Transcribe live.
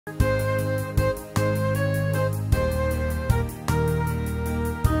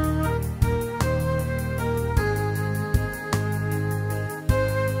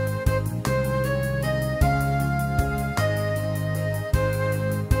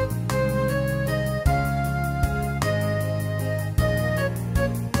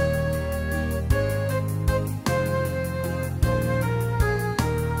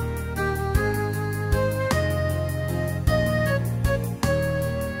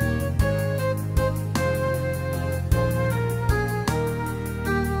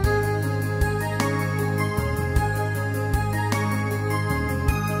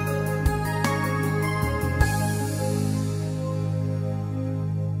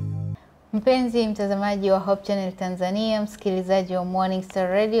Mpenzi mtazamaji wa Hope Channel Tanzania, msikilizaji wa Morning Star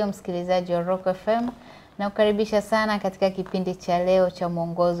Radio, msikilizaji wa Rock FM, na kukaribisha sana katika kipindi cha leo cha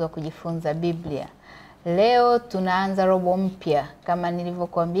mwongozo wa kujifunza Biblia. Leo tunaanza robo mpya kama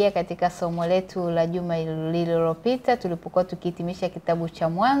nilivyokuambia katika somo letu la juma lililopita tulipokuwa tukihitimisha kitabu cha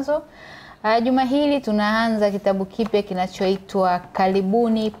Mwanzo. Juma hili tunaanza kitabu kipya kinachoitwa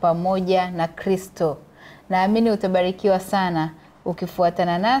Kalibuni pamoja na Kristo. Naamini utabarikiwa sana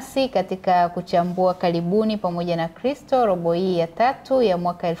ukifuatana nasi katika kuchambua Kalibuni pamoja na Kristo, robo hii ya 3 ya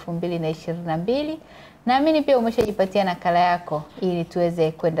mwaka 2022. Naamini pia umeshajipatia nakala yako ili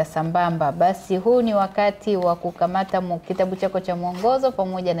tuweze kwenda sambamba. Basi huu ni wakati wa kukamata kitabu chako cha mwongozo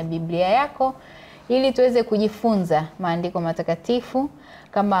pamoja na Biblia yako ili tuweze kujifunza maandiko matakatifu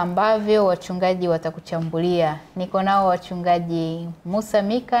kama ambavyo wachungaji watakuchambulia. Niko nao wachungaji Mussa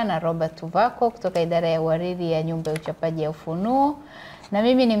Mika na Robo Tuvako kutoka idara ya uhariri ya nyumba ya uchapaji ya Ufunuo. Na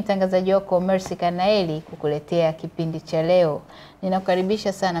mimi ni mtangazaji wako Mercy Kaanaeli kukuletea kipindi cha leo.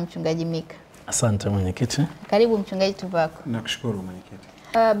 Ninakukaribisha sana mchungaji Mika. Asante mwenyekiti. Karibu mchungaji Tuvako. Nakushukuru mwenyekiti.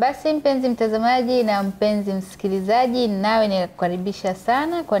 Basi mpenzi mtazamaji na mpenzi msikilizaji, nawe ninakukaribisha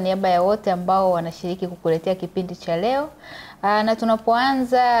sana kwa niaba ya wote ambao wanashiriki kukuletea kipindi cha leo. Na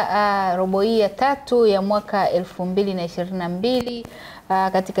tunapoanza robo hii ya 3 ya mwaka 2022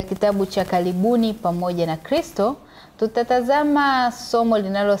 katika kitabu cha Kalibuni pamoja na Kristo, tutatazama somo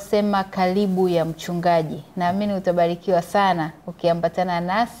linalosema kalibu ya mchungaji. Naamini utabarikiwa sana ukiambatana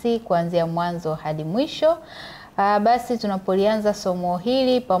nasi kuanzia mwanzo hadi mwisho. Basi tunapolianza somo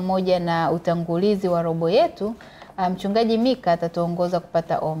hili pamoja na utangulizi wa robo yetu, mchungaji Mika atatuongoza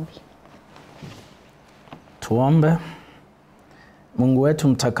kupata ombi. Tuombe. Mungu wetu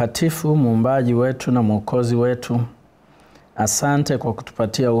mtakatifu, muumbaji wetu na mwokozi wetu, asante kwa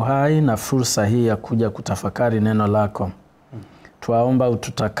kutupatia uhai na fursa hii ya kuja kutafakari neno lako. Tuwaomba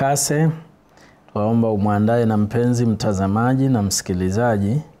ututakase, tuwaomba umwandae na mpenzi mtazamaji na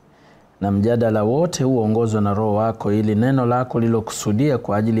msikilizaji, na mjadala wote uongozwe na Roho wako, ili neno lako lilokusudia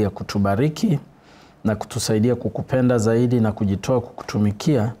kwa ajili ya kutubariki na kutusaidia kukupenda zaidi na kujitoa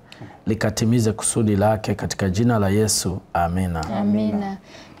kukutumikia likatimize kusudi lake katika jina la Yesu. Amina. Amina.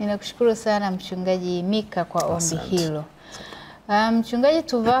 Ninakushukuru sana mchungaji Mika kwa ombi hilo. Mchungaji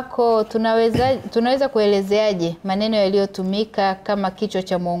Tuvako, tunaweza kuelezeaje maneno yaliyotumika kama kichwa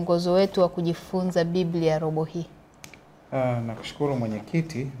cha mwongozo wetu wa kujifunza Biblia robo hii? Nakushukuru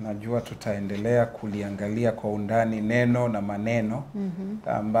mwenyekiti. Najua tutaendelea kuliangalia kwa undani neno na maneno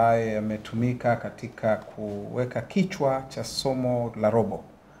ambayo yametumika katika kuweka kichwa cha somo la robo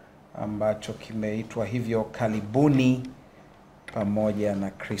ambacho kimeitwa hivyo Kalibuni pamoja na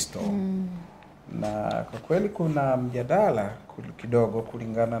Kristo. Na kwa kweli kuna mjadala kidogo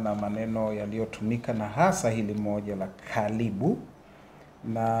kulingana na maneno yaliyotumika na hasa hili moja la kalibu,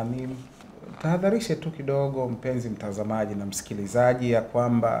 na ni tahadharishe tu kidogo mpenzi mtazamaji na msikilizaji ya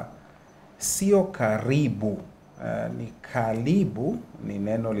kwamba sio karibu, ni kalibu. Ni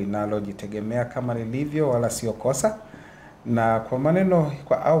neno linalojitegemea kama lilivyo, wala sio kosa. Na kwa maneno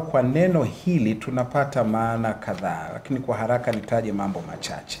kwa neno hili tunapata maana kadhaa, lakini kwa haraka nitaje mambo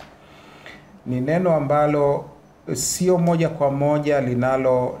machache. Ni neno ambalo sio moja kwa moja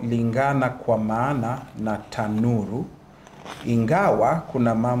linalolingana kwa maana na tanuru, ingawa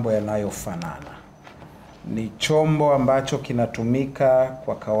kuna mambo yanayofanana. Ni chombo ambacho kinatumika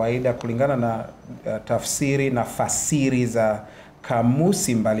kwa kawaida kulingana na tafsiri na fasiri za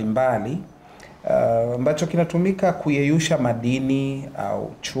kamusi mbalimbali, ambacho kinatumika kuyeyusha madini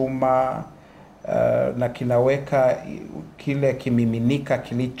au chuma, na kinaweka kile kimiminika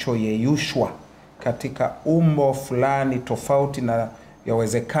kilichoyeyushwa katika umbo fulani tofauti na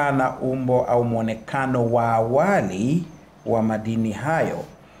yawezekana umbo au mwonekano wa awali wa madini hayo,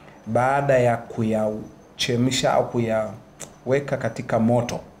 baada ya kuyachemsha au kuyaweka katika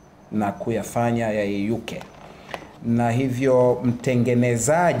moto na kuyafanya yayeyuke. Na hivyo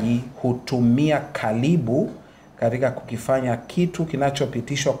mtengenezaji hutumia kalibu katika kukifanya kitu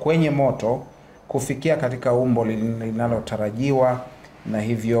kinachopitishwa kwenye moto kufikia katika umbo linalotarajiwa, na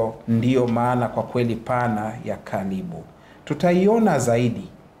hivyo ndiyo maana kwa kweli pana ya kalibu. Tutaiona zaidi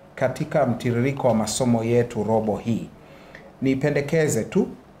katika mtiririko wa masomo yetu robo hii. Nipendekeze tu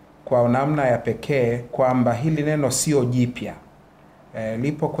kwa namna ya pekee kwamba hili neno sio jipya.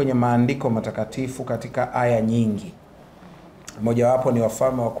 Lipo kwenye maandiko matakatifu katika aya nyingi. Moja wapo ni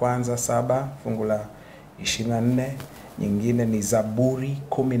Wafalme wa Kwanza 7 fungu la 24, nyingine ni Zaburi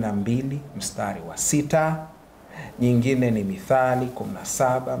 12 mstari wa 6, nyingine ni Mithali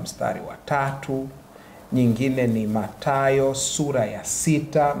 17 mstari wa 3, nyingine ni Mathayo sura ya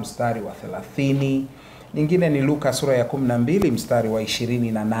 6 mstari wa 30, nyingine ni Luka sura ya 12 mstari wa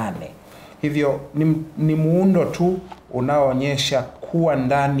 28. Hivyo ni muundo tu unaoonyesha kuwa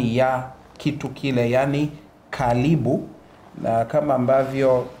ndani ya kitu kile, yani kalibu. Na kama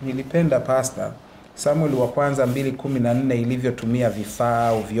ambavyo nilipenda Pastor Samuel wa kwanza 2:14 ilivyotumia vifaa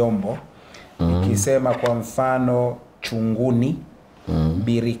au vyombo, ikisema kwa mfano chunguni,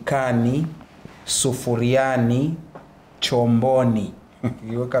 birikani, sufuriani, chomboni.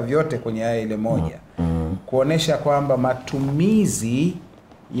 Iweka vyote kwenye aya ile moja. Kuonesha kwamba matumizi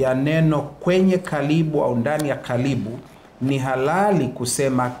ya neno kwenye kalibu au ndani ya kalibu ni halali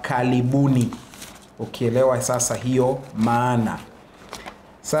kusema kalibuni. Ukielewa sasa hiyo maana.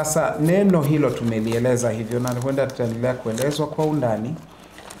 Sasa neno hilo tumelieleza hivyo, na huenda tutaendelea kuelezwa kwa undani.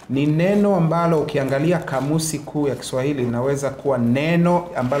 Ni neno ambalo ukiangalia kamusi kuu ya Kiswahili linaweza kuwa neno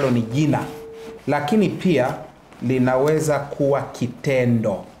ambalo ni jina, lakini pia linaweza kuwa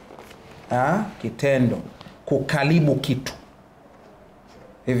kitendo. Kitendo, kukalibu kitu.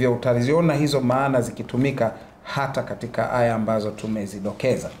 Hivyo utaziona hizo maana zikitumika hata katika aya ambazo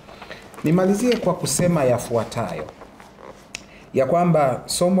tumezidokeza. Nimalizie kwa kusema yafuatayo, ya kwamba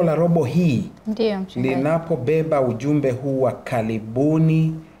somo la robo hii linapobeba ujumbe huu wa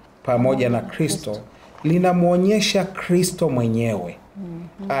kalibuni pamoja na Kristo, linamuonyesha Kristo mwenyewe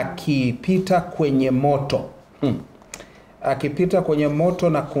akipita kwenye moto. Akipita kwenye moto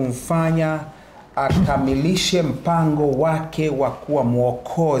na kumfanya akamilishe mpango wake wa kuwa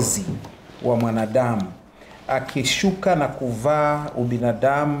mwokozi wa mwanadamu. Akishuka na kuvaa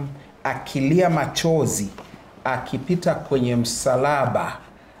ubinadamu, akilia machozi, akipita kwenye msalaba,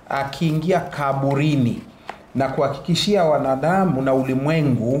 akiingia kaburini na kuhakikishia wanadamu na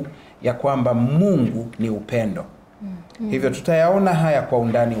ulimwengu ya kwamba Mungu ni upendo. Hivyo tutayaona haya kwa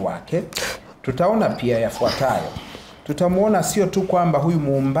undani wake. Tutaona pia yafuatayo. Tutamuona sio tu kwamba huyu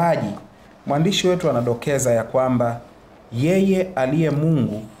muumbaji, mwandishi wetu anadokeza ya kwamba yeye aliye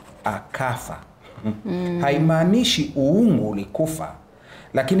Mungu akafa. Haimaanishi uungu ulikufa,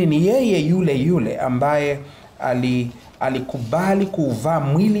 lakini ni yeye yule yule ambaye alikubali kuvaa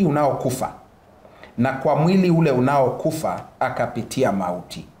mwili unaokufa, na kwa mwili ule unaokufa akapitia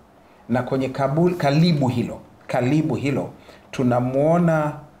mauti. Na kwenye kalibu hilo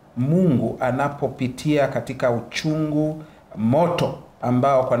tunamuona Mungu anapopitia katika uchungu, moto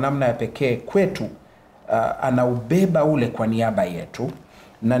ambao kwa namna ya pekee kwetu anaubeba ule kwa niaba yetu.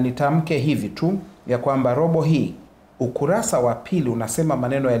 Na nitamke hivi tu ya kwamba robo hii, ukurasa wa pili unasema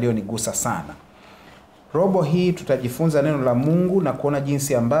maneno yaliyonigusa sana. Robo hii tutajifunza neno la Mungu na kuona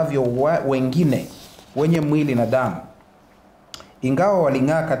jinsi ambavyo wengine wenye mwili na damu, ingawa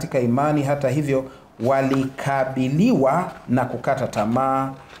waling'aa katika imani, hata hivyo walikabiliwa na kukata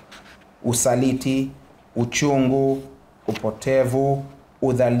tamaa, usaliti, uchungu, upotevu,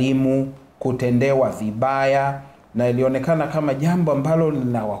 udhalimu, kutendewa vibaya, na ilionekana kama jambo ambalo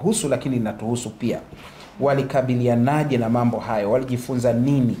linawahusu lakini linatuhusu pia. Walikabilianaje na mambo hayo? Walijifunza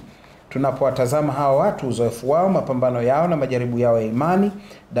nini? Tunapowatazama hawa watu, uzoefu wao, mapambano yao na majaribu yao ya imani,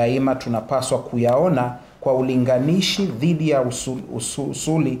 daima tunapaswa kuyaona kwa ulinganishi dhidi ya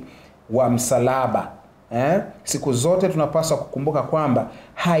usuli wa msalaba. Siku zote tunapaswa kukumbuka kwamba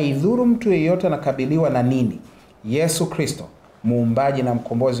haidhuru mtu yeyote anakabiliwa na nini, Yesu Kristo, muumbaji na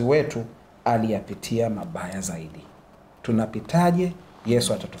mkombozi wetu, aliyapitia mabaya zaidi. Tunapitaje?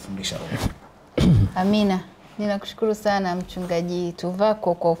 Yesu atatufundisha Robo. Amina. Ninakushukuru sana Mchungaji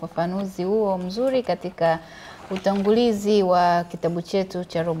Tuvako kwa ufafanuzi huo mzuri katika utangulizi wa kitabu chetu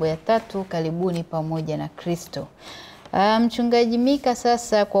cha robo ya 3, Kalibuni pamoja na Kristo. Mchungaji Mika,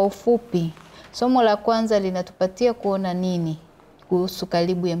 sasa kwa ufupi, somo la kwanza linatupatia kuona nini kuhusu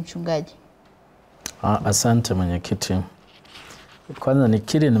kalibu ya mchungaji? Asante mwenyekiti. Kwanza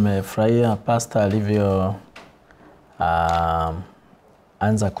nikiri nimefurahia pastor alivyo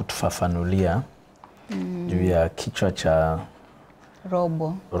anza kutufafanulia juu ya kichwa cha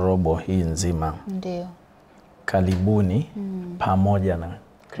robo hii nzima. Ndio. Kalibuni pamoja na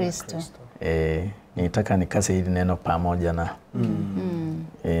Kristo. Nitaka nikase hili neno pamoja na.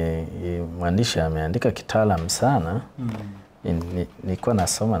 Mwandishi ameandika kitaalamu sana. Nilikuwa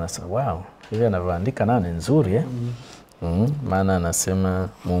nasoma na wow, hivi anavyoandika nani nzuri maana anasema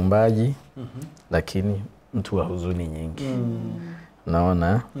muumbaji lakini mtu wa huzuni nyingi.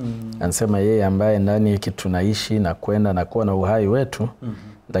 Naona anasema yeye ambaye ndani yake tunaishi na kwenda na kuwa na uhai wetu,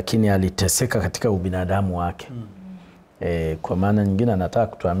 lakini aliteseka katika ubinadamu wake. Kwa maana nyingine anataka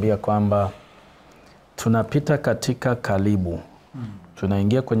kutuambia kwamba tunapita katika kalibu.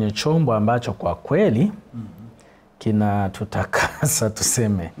 Tunaingia kwenye chombo ambacho kwa kweli kina tutakasa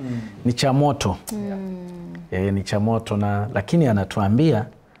tuseme. Ni cha moto. Ni cha moto, na lakini anatuambia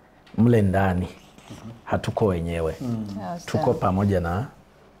mle ndani hatuko wenyewe. Tuko pamoja na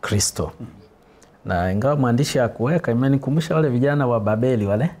Kristo. Na ingawa mwandishi hakuweka, imenikumbusha wale vijana wa Babeli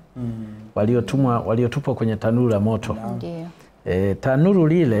wale waliotupwa kwenye tanuru la moto. Ndio. Tanuru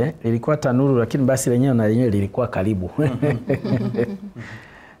lile lilikuwa tanuru, lakini basi lenyewe na lenyewe lilikuwa karibu.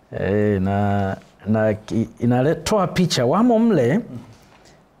 Na inatoa picha wamo mle,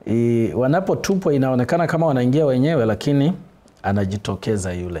 wanapotupwa inaonekana kama wanaingia wenyewe, lakini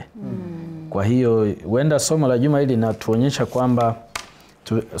anajitokeza yule. Kwa hiyo huenda somo la juma hili linatuonyesha kwamba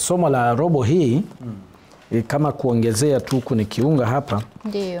somo la robo hii kama kuongezea tu kunikiunga hapa,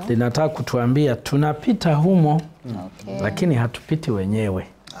 Ndio. linataka kutuambia tunapita humo, lakini hatupiti wenyewe.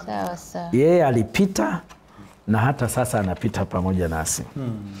 Sawa sawa. Yeye alipita na hata sasa anapita pamoja nasi.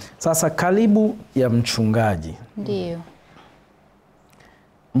 Sasa kalibu ya mchungaji. Ndio.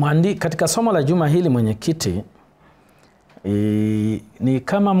 Katika somo la juma hili mwenyekiti, ni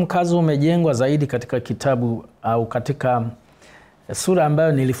kama mkazo umejengwa zaidi katika kitabu au katika sura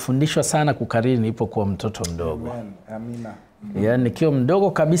ambayo nilifundishwa sana kukariri nilipokuwa mtoto mdogo. Amen. Amina. Yaani nikiwa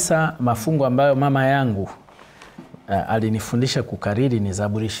mdogo kabisa, mafungu ambayo mama yangu alinifundisha kukariri ni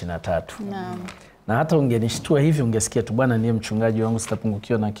Zaburi 23. Naam. Na hata ungenishtua hivi ungesikia tu Bwana ndiye mchungaji wangu,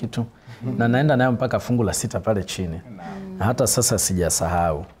 sitapungukiwa na kitu. Na naenda nayo mpaka fungu la 6 pale chini. Na hata sasa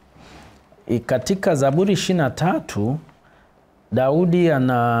sijasahau. Katika Zaburi 23 Daudi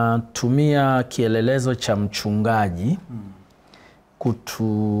anatumia kielelezo cha mchungaji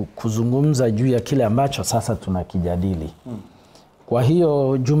kuzungumza juu ya kile ambacho sasa tunakijadili. Kwa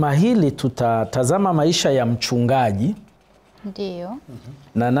hiyo juma hili tutatazama maisha ya mchungaji. Ndio.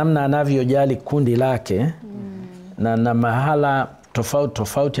 Na namna anavyojali kundi lake na mahala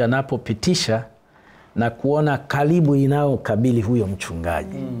tofauti anapopitisha na kuona kalibu inayokabili huyo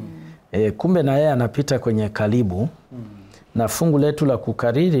mchungaji. Kumbe na yeye anapita kwenye kalibu. Na fungu letu la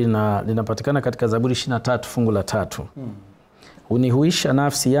kukariri linapatikana katika Zaburi 23 fungu la 3. Unihuisha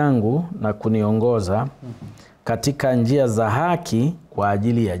nafsi yangu na kuniongoza katika njia za haki kwa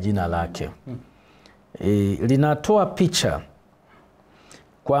ajili ya jina lake. Linatoa picha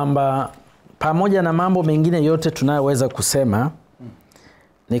kwamba pamoja na mambo mengine yote tunayoweza kusema,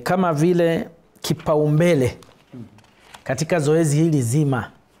 ni kama vile kipaumbele katika zoezi hili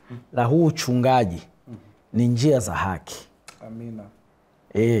zima la huu uchungaji ni njia za haki. Amina.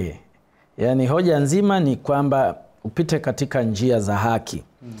 Yani hoja nzima ni kwamba upite katika njia za haki.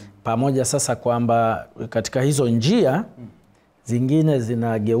 Pamoja sasa kwamba katika hizo njia zingine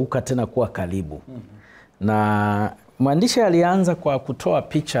zinageuka tena kuwa kalibu. Na mwandishi alianza kwa kutoa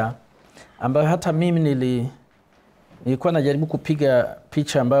picha ambayo hata mimi nilikuwa najaribu kupiga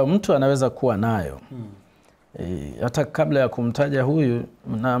picha ambayo mtu anaweza kuwa nayo. Hata kabla ya kumtaja huyu,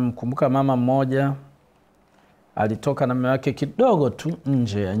 namkumbuka mama mmoja alitoka na mume wake kidogo tu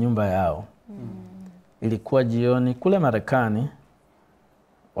nje ya nyumba yao. Ilikuwa jioni kule Marekani,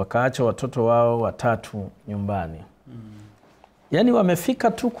 wakaacha watoto wao 3 nyumbani. Yaani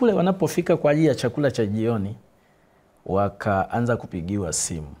wamefika tu kule, wanapofika kwa ajili ya chakula cha jioni, wakaanza kupigiwa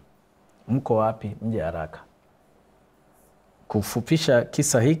simu. Mko wapi? Mje haraka. Kufupisha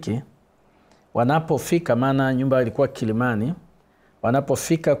kisa hiki, wanapofika, maana nyumba ilikuwa Kilimani,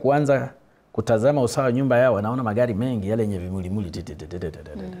 wanapofika kuanza kutazama usawa wa nyumba yao, wanaona magari mengi yale yenye vimulimuli.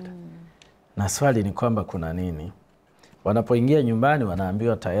 Na swali ni kwamba kuna nini? Wanapoingia nyumbani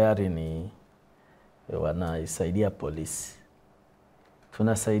wanaambiwa tayari ni wanaisaidia polisi.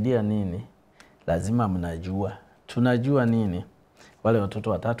 Tunasaidia nini? Lazima mnajua. Tunajua nini? Wale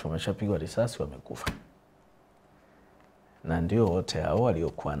watoto 3 wameshapigwa risasi, wamekufa. Na ndio wote hao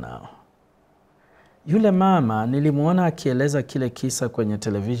waliokuwa nao. Yule mama nilimuona akieleza kile kisa kwenye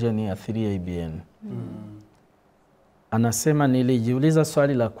televisheni ya 3ABN. Anasema, nilijiuliza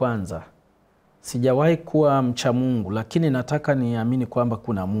swali la kwanza, sijawahi kuwa mcha Mungu, lakini nataka niamini kwamba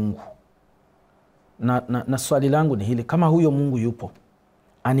kuna Mungu. Na swali langu ni hili, kama huyo Mungu yupo,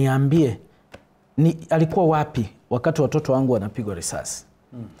 aniambie alikuwa wapi wakati watoto wangu wanapigwa risasi.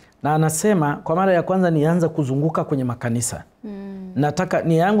 Na anasema kwa mara ya kwanza nianza kuzunguka kwenye makanisa. Nataka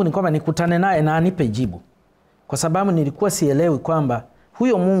nia yangu ni kwamba nikutane naye na anipe jibu. Kwa sababu nilikuwa sielewi kwamba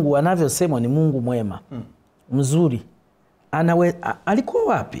huyo Mungu anavyosemwa ni Mungu mwema, mzuri. Alikuwa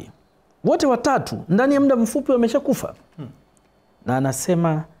wapi? Wote 3 ndani ya muda mfupi wameshakufa. Na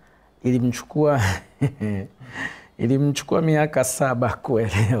anasema ilimchukua miaka 7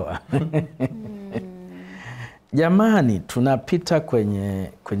 kuelewa. Jamani, tunapita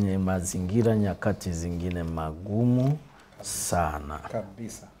kwenye mazingira nyakati zingine magumu sana.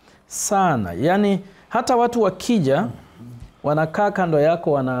 Kabisa. Sana. Yaani hata watu wakija wanakaa kando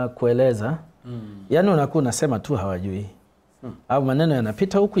yako wanakueleza. Yaani unakuwa unasema tu hawajui. Au maneno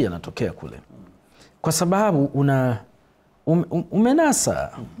yanapita huku yanatokea kule. Kwa sababu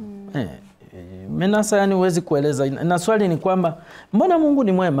umenasa. Menasa, yani huwezi kueleza. Na swali ni kwamba mbona Mungu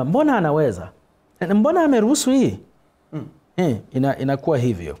ni mwema? Mbona anaweza? Mbona ameruhusu hii? Inakuwa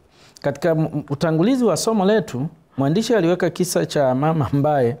hivyo. Katika utangulizi wa somo letu, mwandishi aliweka kisa cha mama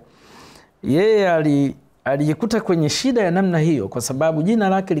ambaye yeye alijikuta kwenye shida ya namna hiyo kwa sababu jina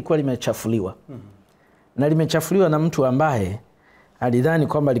lake lilikuwa limechafuliwa. Na limechafuliwa na mtu ambaye alidhani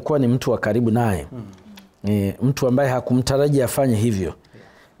kwamba alikuwa ni mtu wa karibu naye. Mtu ambaye hakumtaraji afanye hivyo.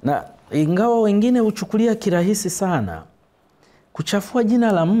 Na ingawa wengine huchukulia kirahisi sana, kuchafua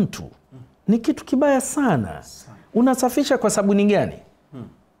jina la mtu ni kitu kibaya sana. Unasafisha kwa sabuni gani?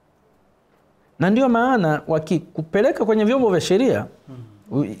 Na ndio maana wakikupeleka kwenye vyombo vya sheria,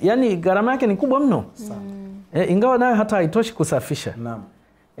 yani gharama yake ni kubwa mno. Ingawa nayo hata haitoshi kusafisha.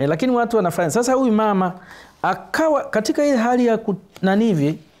 Lakini watu wanafanya. Sasa huyu mama akawa katika ile hali ya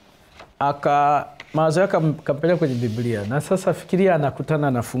kunanivi, mawazo yake akampeleka kwenye Biblia. Na sasa fikiria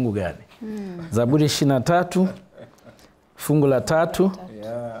anakutana na fungu gani? Zaburi 23 fungu la 3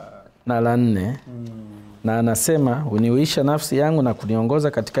 na la 4. Na anasema, uniuisha nafsi yangu na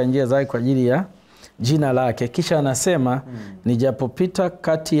kuniongoza katika njia zake kwa ajili ya jina lake. Kisha anasema, nijapopita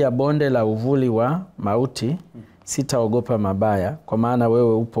kati ya bonde la uvuli wa mauti, sitaogopa mabaya, kwa maana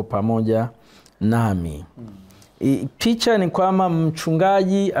wewe upo pamoja nami. Picha ni kwamba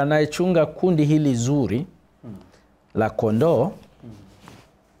mchungaji anayechunga kundi hili zuri la kondoo,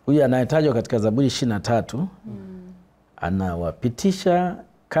 huyu anayetajwa katika Zaburi 23, anawapitisha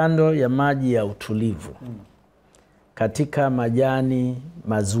kando ya maji ya utulivu, katika majani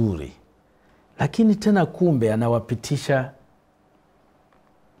mazuri. Lakini tena kumbe anawapitisha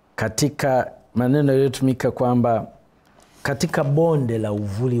katika maneno yaliyotumika kwamba katika bonde la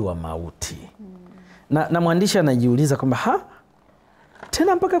uvuli wa mauti. Na mwandishi anajiuliza kwamba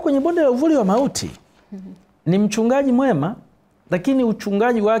tena mpaka kwenye bonde la uvuli wa mauti. Ni mchungaji mwema, lakini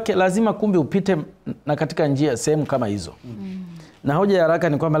uchungaji wake lazima kumbe upite na katika njia sehemu kama hizo. Na hoja ya haraka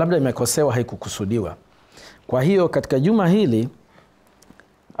ni kwamba labda imekosewa, haikukusudiwa. Kwa hiyo katika juma hili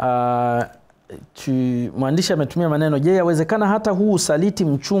mwandishi ametumia maneno, je, yawezekana hata huu usaliti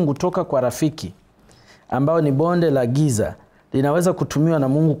mchungu toka kwa rafiki ambao ni bonde la giza linaweza kutumiwa na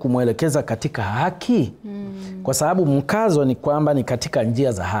Mungu kumwelekeza katika haki? Kwa sababu mkazo ni kwamba ni katika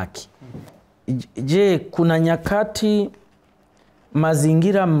njia za haki. Je, kuna nyakati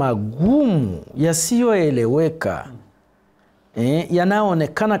mazingira magumu yasiyoeleweka,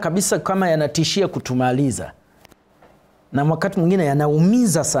 yanaonekana kabisa kama yanatishia kutumaliza, na wakati mwingine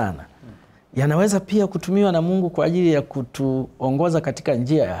yanaumiza sana, yanaweza pia kutumiwa na Mungu kwa ajili ya kutuongoza katika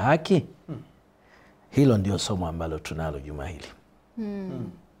njia ya haki? Hilo ndio somo ambalo tunalo juma hili.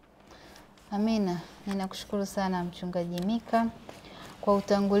 Amina. Ninakushukuru sana Mchungaji Mika kwa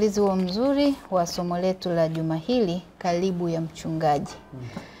utangulizi huo mzuri wa somo letu la juma hili, Kalibu ya Mchungaji.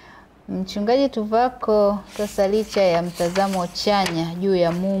 Mchungaji Tuvako, sasa licha ya mtazamo chanya juu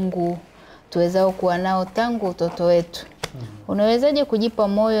ya Mungu tuwezao kuwa nao tangu utoto wetu, unawezaje kujipa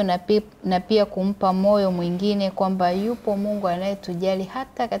moyo na pia kumpa moyo mwingine kwamba yupo Mungu anayetujali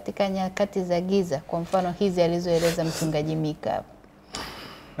hata katika nyakati za giza, kwa mfano hizi alizoeleza Mchungaji Mika?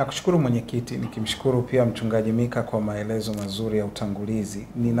 Nakushukuru mwenyekiti, nikimshukuru pia Mchungaji Mika kwa maelezo mazuri ya utangulizi.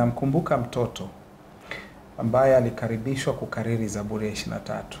 Ninamkumbuka mtoto ambaye alikaribishwa kukariri Zaburi ya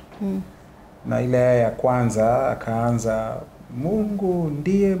 23. Na ile aya ya kwanza akaanza, Mungu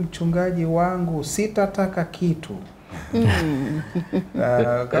ndiye mchungaji wangu, sitataka kitu.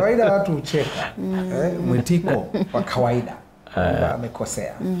 Kawaida watu ucheka, mwitiko wa kawaida,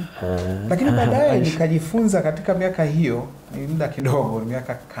 amekosea. Lakini baadaye nikajifunza katika miaka hiyo, ni muda kidogo,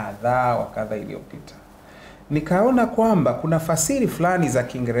 miaka kadhaa iliyopita, nikaona kwamba kuna fasiri fulani za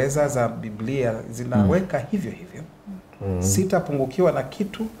Kiingereza za Biblia zinaweka hivyo hivyo. Sitapungukiwa na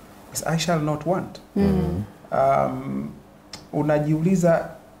kitu, I shall not want. Unajiuliza,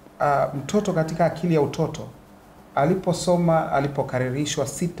 mtoto katika akili ya utoto aliposoma, alipokaririshwa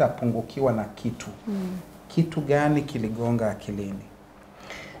sitapungukiwa na kitu, kitu gani kiligonga akilini?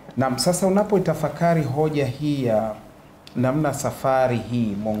 Na sasa unapoitafakari hoja hii ya namna safari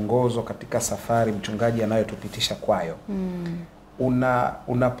hii, mwongozo katika safari mchungaji anayotupitisha kwayo,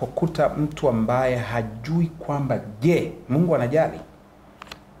 unapokuta mtu ambaye hajui kwamba je, Mungu anajali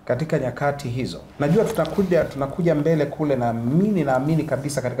katika nyakati hizo. Najua tunakuja mbele kule, na mimi naamini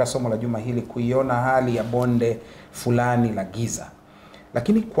kabisa katika somo la juma hili kuiona hali ya bonde fulani la giza.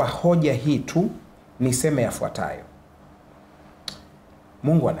 Lakini kwa hoja hii tu niseme yafuatayo.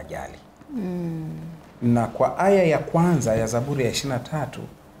 Mungu anajali. Na kwa aya ya kwanza ya Zaburi ya 23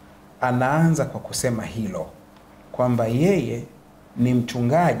 anaanza kwa kusema hilo, kwamba yeye ni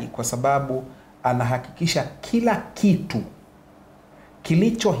mchungaji kwa sababu anahakikisha kila kitu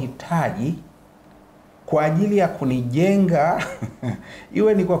kilichohitaji kwa ajili ya kunijenga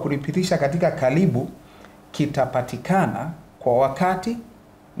iwe ni kwa kunipitisha katika Kalibu, kitapatikana kwa wakati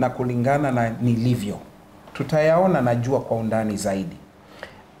na kulingana na nilivyo. Tutayaona najua kwa undani zaidi.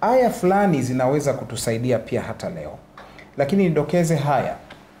 Aya fulani zinaweza kutusaidia pia hata leo. Lakini nidokeze haya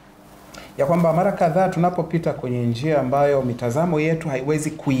ya kwamba mara kadhaa tunapopita kwenye njia ambayo mitazamo yetu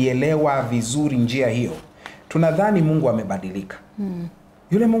haiwezi kuielewa vizuri njia hiyo, tunadhani Mungu amebadilika.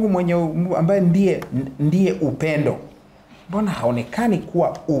 Yule Mungu ambaye ndiye upendo, mbona haonekani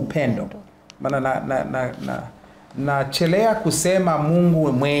kuwa upendo? Maana nachelea kusema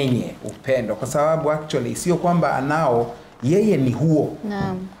Mungu mwenye upendo, kwa sababu actually sio kwamba anao, yeye ni huo.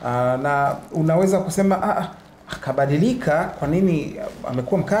 Na unaweza kusema akabadilika, kwa nini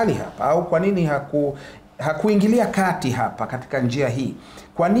amekuwa mkali hapa? Au kwa nini hakuingilia kati hapa katika njia hii?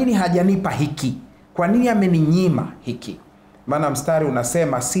 Kwa nini hajanipa hiki? Kwa nini ameninyima hiki? Maana mstari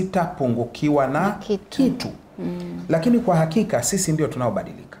unasema sitapungukiwa na kitu. Lakini kwa hakika sisi ndio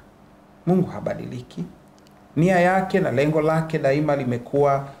tunaobadilika. Mungu habadiliki. Nia yake na lengo lake daima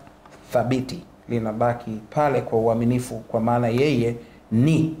limekuwa thabiti, linabaki pale kwa uaminifu, kwa maana yeye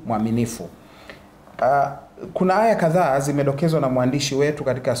ni mwaminifu. Kuna aya kadhaa zimedokezwa na mwandishi wetu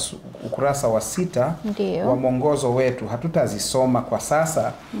katika ukurasa wa 6 wa mwongozo wetu. Hatutazisoma kwa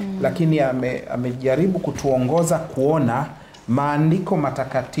sasa, lakini amejaribu kutuongoza kuona maandiko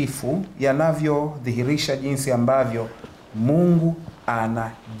matakatifu yanavyodhihirisha jinsi ambavyo Mungu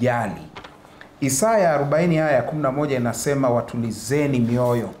anajali. Isaya 40 aya 11 inasema, watulizeni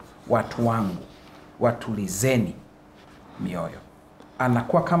mioyo watu wangu, watulizeni mioyo.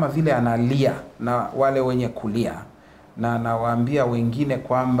 Anakuwa kama vile analia na wale wenye kulia, na anawaambia wengine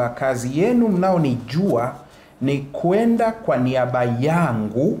kwamba kazi yenu mnaonijua ni kwenda kwa niaba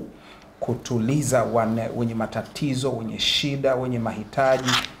yangu kutuliza wenye matatizo, wenye shida, wenye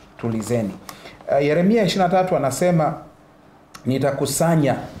mahitaji. Tulizeni. Yeremia 23 anasema,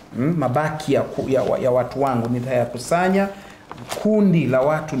 nitakusanya mabaki ya watu wangu, nitayakusanya, kundi la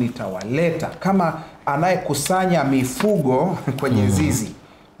watu nitawaleta, kama anayekusanya mifugo kwenye zizi.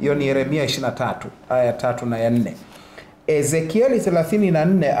 Hiyo ni Yeremia 23 aya 3 na 4. Ezekieli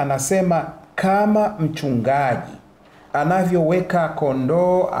 34 anasema, kama mchungaji anavyoweka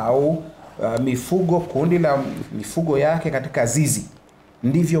kondoo au mifugo, kundi la mifugo yake katika zizi,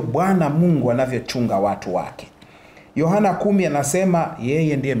 ndivyo Bwana Mungu anavyochunga watu wake. Yohana 10 anasema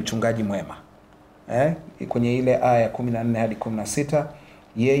yeye ndiye mchungaji mwema. Kwenye ile aya 14 hadi 16,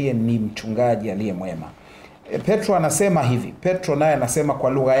 yeye ni mchungaji aliye mwema. Petro anasema hivi. Petro naye anasema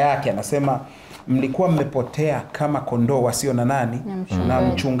kwa lugha yake, anasema mlikuwa mmepotea kama kondoo wasio na nani? Na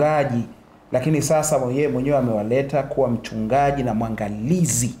mchungaji, lakini sasa yeye mwenyewe amewaleta kuwa mchungaji na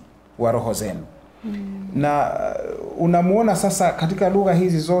mwangalizi wa roho zenu. Na unamuona sasa katika lugha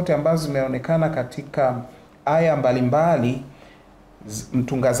hizi zote ambazo zimeonekana katika aya mbalimbali,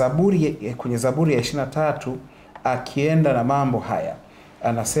 mtunga zaburi kwenye Zaburi ya 23 akienda na mambo haya.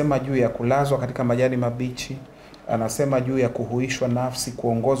 Anasema juu ya kulazwa katika majani mabichi, anasema juu ya kuhuishwa nafsi,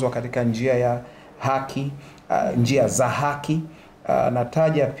 kuongozwa katika njia ya haki, njia za haki.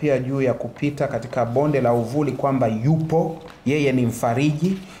 Anataja pia juu ya kupita katika bonde la uvuli, kwamba yupo, yeye ni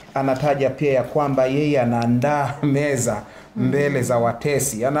mfariji. Anataja pia ya kwamba yeye anaandaa meza mbele za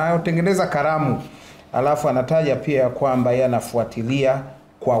watesi, anayotengeneza karamu. Alafu anataja pia kwamba yeye anafuatilia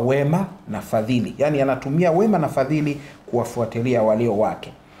kwa wema na fadhili, yani anatumia wema na fadhili kuwafuatilia walio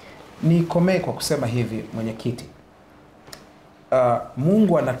wake. Nikomee kwa kusema hivi, mwenyekiti,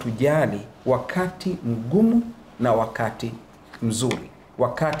 Mungu anatujali wakati mgumu na wakati mzuri,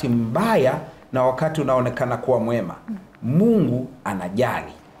 wakati mbaya na wakati unaonekana kuwa mwema. Mungu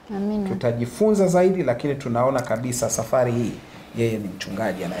anajali. Amina. Tutajifunza zaidi, lakini tunaona kabisa safari hii yeye ni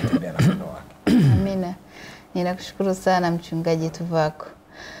mchungaji anayetembea na kondoo wake. Amina. Ninakushukuru sana Mchungaji Tuvako.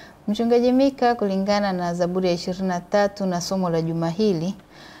 Mchungaji Mika, kulingana na Zaburi ya 23 na somo la juma hili,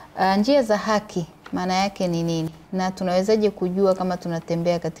 njia za haki maana yake ni nini? Na tunawezaje kujua kama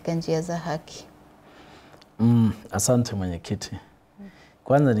tunatembea katika njia za haki? Asante mwenyekiti.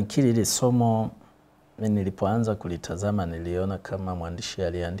 Kwanza nikiri ile somo nilipoanza kulitazama niliona kama mwandishi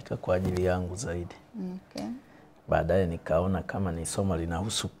aliandika kwa ajili yangu zaidi. Okay. Baadaye nikaona kama ni somo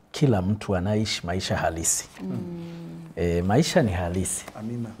linahusu kila mtu anaishi maisha halisi. Maisha ni halisi.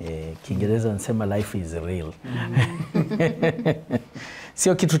 Amina. Kiingereza nasema life is real.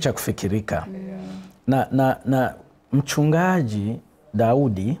 Sio kitu cha kufikirika. Na mchungaji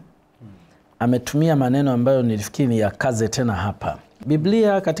Daudi ametumia maneno ambayo nilifikiri ni yakaze tena hapa.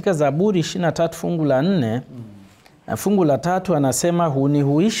 Biblia katika Zaburi 23 fungu la 4 na fungu la 3 anasema,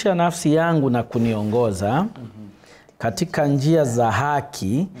 hunihuisha nafsi yangu na kuniongoza katika njia za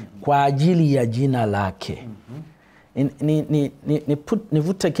haki kwa ajili ya jina lake.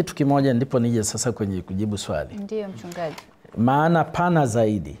 Nivute kitu kimoja ndipo nije sasa kwenye kujibu swali. Ndiyo mchungaji. Maana pana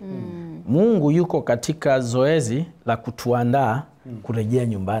zaidi. Mungu yuko katika zoezi la kutuandaa kurejea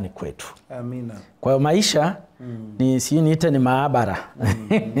nyumbani kwetu. Amina. Kwa hiyo maisha niite ni maabara.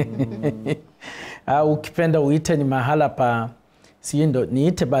 Au ukipenda uite ni mahala pa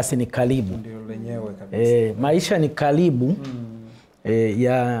niite basi ni kalibu. Ndio lenyewe kabisa. Maisha ni kalibu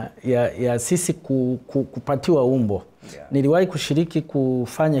ya sisi kupatiwa umbo. Yeah. Niliwahi kushiriki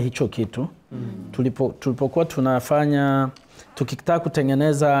kufanya hicho kitu. Tulipokuwa tunafanya tukitaka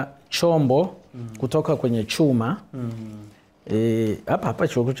kutengeneza chombo kutoka kwenye chuma hapa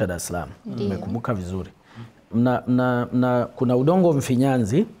chuo cha Dar es Salaam. Nimekumbuka vizuri. Kuna udongo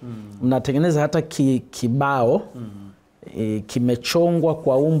mfinyanzi, mnatengeneza hata kibao kimechongwa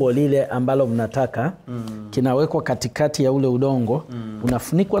kwa umbo lile ambalo mnataka, kinawekwa katikati ya ule udongo,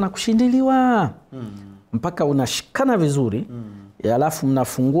 unafunikwa na kushindiliwa mpaka unashikana vizuri, alafu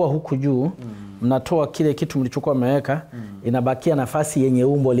mnafungua huku juu, mnatoa kile kitu mlichokuwa mmeweka, inabakia nafasi yenye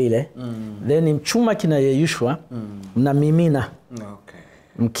umbo lile, then chuma kinayeyushwa, mnamimina. Okay.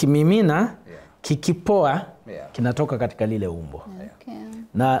 Mkimimina, kikipoa, kinatoka katika lile umbo. Okay.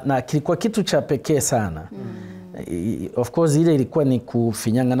 Na kilikuwa kitu cha pekee sana. Of course ile ilikuwa ni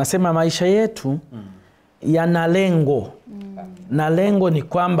kufinyanga. Nasema maisha yetu yana lengo. Na lengo ni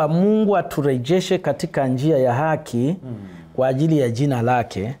kwamba Mungu aturejeshe katika njia ya haki kwa ajili ya jina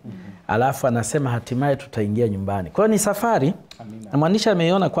lake. Alafu anasema hatimaye tutaingia nyumbani. Kwa hiyo ni safari. Na mwandishi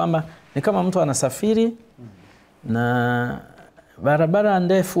ameiona kwamba ni kama mtu anasafiri na barabara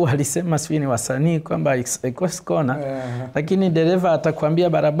ndefu. Alisema sijui ni wasanii kwamba ikosi kona, lakini dereva atakwambia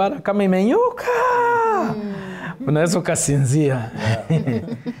barabara kama imenyuka unaweza ukasinzia.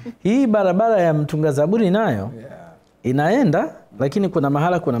 Hii barabara ya mtunga zaburi nayo inaenda, lakini kuna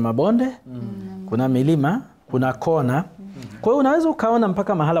mahala kuna mabonde, kuna milima, kuna kona. Kwa hiyo unaweza ukaona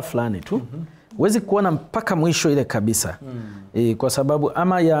mpaka mahala fulani tu. Huwezi kuona mpaka mwisho ile kabisa. Kwa sababu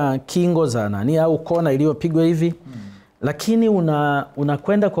ama ya kingo za nani au kona iliyopigwa hivi. Lakini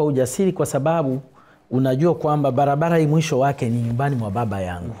unakwenda kwa ujasiri kwa sababu unajua kwamba barabara hii mwisho wake ni nyumbani mwa Baba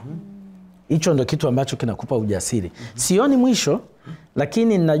yangu. Hicho ndio kitu ambacho kinakupa ujasiri. Sioni mwisho,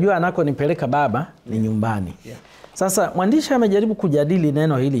 lakini ninajua anakonipeleka Baba ni nyumbani. Sasa mwandishi amejaribu kujadili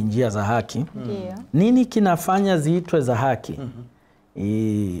neno hili, njia za haki. Nini kinafanya ziitwe za haki?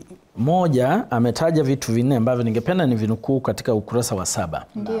 Moja, ametaja vitu vinne ambavyo ningependa ni vinukuu katika ukurasa wa 7.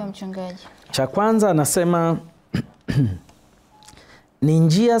 Ndiyo mchungaji. Cha kwanza anasema ni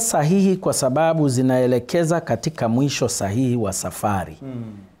njia sahihi kwa sababu zinaelekeza katika mwisho sahihi wa safari.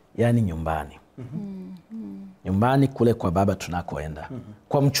 Yaani nyumbani. Nyumbani kule kwa Baba tunakoenda.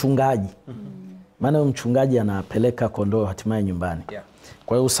 Kwa mchungaji. Maana mchungaji anapeleka kondoo hatimaye nyumbani.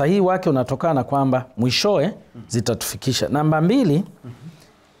 Kwa hiyo usahihi wake unatokana na kwamba mwishowe zitatufikisha. Namba 2,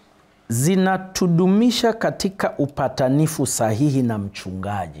 zinatudumisha katika upatanifu sahihi na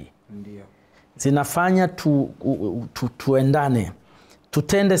mchungaji. Ndio. Zinafanya tuendane,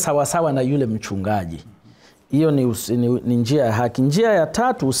 tutende sawasawa na yule mchungaji. Hiyo ni njia ya haki. Njia ya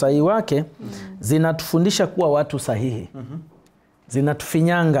 3, usahihi wake, zinatufundisha kuwa watu sahihi.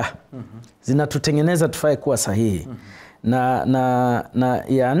 Zinatufinyanga, zinatutengeneza tufae kuwa sahihi. Na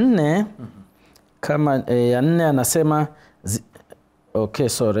ya 4, kama ya 4 anasema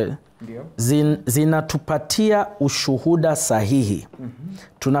zinatupatia ushuhuda sahihi.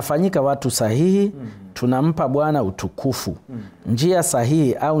 Tunafanyika watu sahihi, tunampa Bwana utukufu. Njia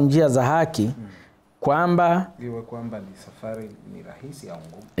sahihi au njia za haki, kwamba iwe kwamba ni safari ni rahisi au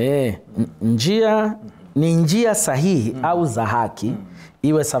ngumu. Njia ni njia sahihi au za haki,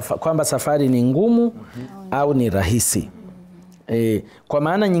 iwe kwamba safari ni ngumu au ni rahisi. Kwa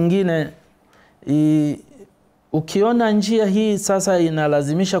maana nyingine, ukiona njia hii sasa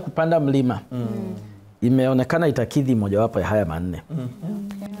inalazimisha kupanda mlima, imeonekana itakidhi mojawapo ya haya manne.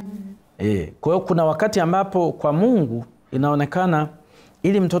 Kwa hiyo kuna wakati ambapo kwa Mungu inaonekana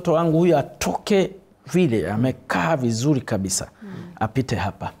ili mtoto wangu huyu atoke vile amekaa vizuri kabisa, apite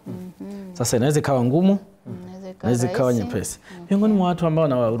hapa. Sasa inaweza ikawa ngumu, inaweza ikawa nyepesi. Miongoni mwa watu ambao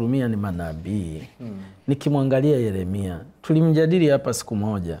nawahurumia ni manabii. Nikimwangalia Yeremia, tulimjadili hapa siku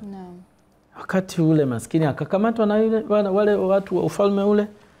moja. Wakati ule maskini akakamatwa na wale watu wa ufalme ule,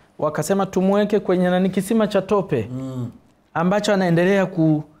 wakasema tumweke kwenye kisima cha tope ambacho anaendelea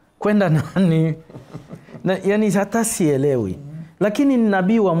kwenda nani. Yani hata sielewi. Lakini ni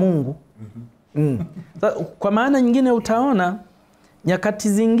nabii wa Mungu. Kwa maana nyingine utaona nyakati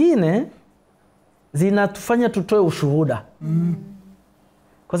zingine zinatufanya tutoe ushuhuda.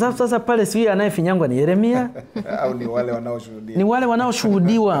 Kwa sababu sasa pale sijui anayefinyangwa ni Yeremia au ni wale wanaoshuhudia. Ni wale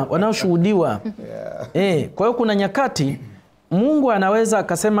wanaoshuhudiwa. Yeah. Kwa hiyo kuna nyakati Mungu anaweza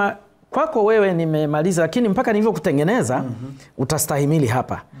akasema kwako wewe nimemaliza, lakini mpaka nilivyokutengeneza utastahimili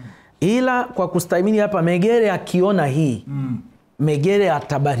hapa. Ila kwa kustahimili hapa Megere akiona hii, Megere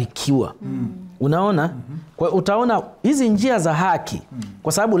atabarikiwa. Unaona? Kwa utaona hizi njia za haki,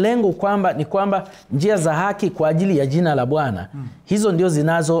 kwa sababu lengo ni kwamba njia za haki kwa ajili ya jina la Bwana, hizo ndio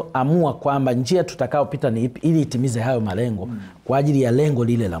zinazoamua kwamba njia tutakaopita ni ipi ili itimize hayo malengo kwa ajili ya lengo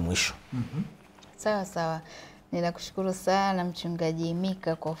lile la mwisho. Sawa sawa. Ninakushukuru sana Mchungaji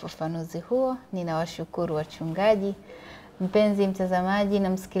Mika kwa ufafanuzi huo. Ninawashukuru wachungaji. Mpenzi mtazamaji na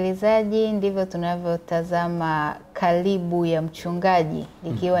msikilizaji, ndivyo tunavyotazama Kalibu ya Mchungaji,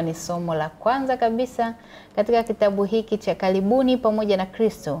 likiwa ni somo la kwanza kabisa katika kitabu hiki cha Kalibuni pamoja na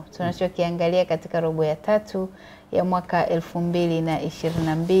Kristo, tunachokiangalia katika robo ya 3 ya mwaka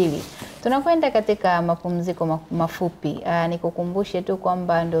 2022. Tunakwenda katika mapumziko mafupi. Nikukumbushe tu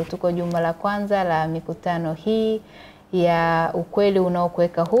kwamba ndio tuko juma la kwanza la mikutano hii ya ukweli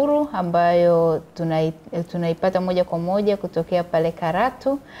unaokuweka huru, ambayo tunaipata moja kwa moja kutokea pale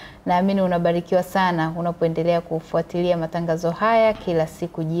Karatu. Naamini unabarikiwa sana unapoendelea kufuatilia matangazo haya kila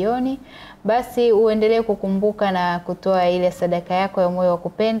siku jioni. Basi uendelee kukumbuka na kutoa ile sadaka yako ya moyo wa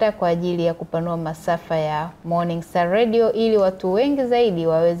kupenda kwa ajili ya kupanua masafa ya Morning Star Radio, ili watu wengi zaidi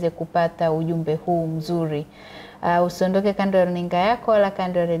waweze kupata ujumbe huu mzuri. Usiondoke kando ya runinga yako wala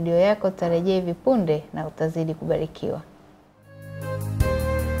kando ya redio yako, tarejea hivi punde na utazidi kubarikiwa.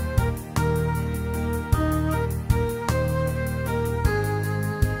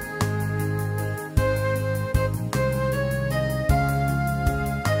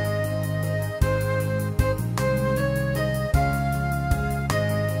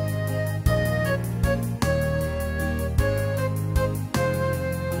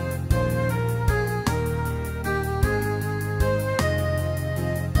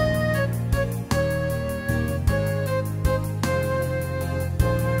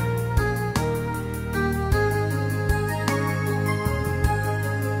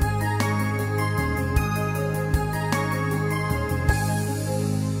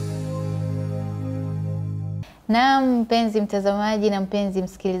 Na mpenzi mtazamaji na mpenzi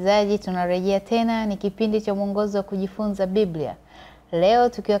msikilizaji, tunarejea tena, ni kipindi cha mwongozo wa kujifunza Biblia. Leo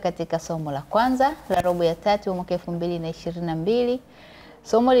tukiwa katika somo la kwanza la robo ya 3 mwaka 2022,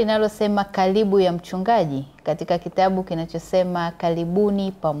 somo linalosema Kalibu ya Mchungaji, katika kitabu kinachosema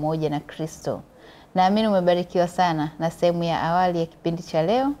Kalibuni pamoja na Kristo. Naamini umebarikiwa sana na sehemu ya awali ya kipindi cha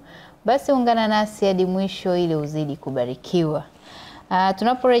leo. Basi ungana nasi hadi mwisho ili uzidi kubarikiwa.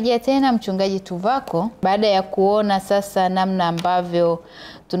 Tunaporejea tena, Mchungaji Tuvako, baada ya kuona sasa namna ambavyo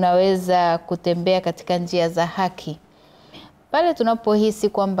tunaweza kutembea katika njia za haki pale tunapohisi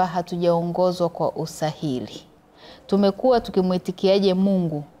kwamba hatujaongozwa kwa usahili, tumekuwa tukimuitikiaje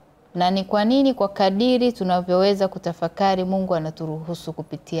Mungu, na ni kwa nini kwa kadiri tunavyoweza kutafakari Mungu anaturuhusu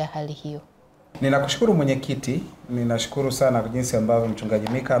kupitia hali hiyo? Ninakushukuru mwenyekiti, ninashukuru sana kwa jinsi ambavyo Mchungaji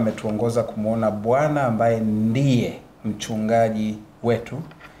Mika ametuongoza kumuona Bwana ambaye ndiye mchungaji wetu.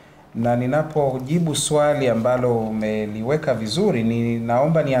 Na ninapojibu swali ambalo umeliweka vizuri,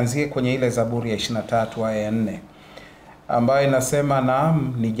 ninaomba nianzie kwenye ile Zaburi ya 23 aya ya 4, ambayo inasema,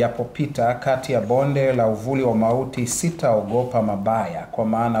 naam, nijapopita kati ya bonde la uvuli wa mauti sitaogopa mabaya, kwa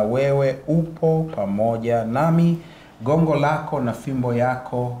maana wewe upo pamoja nami, gongo lako na fimbo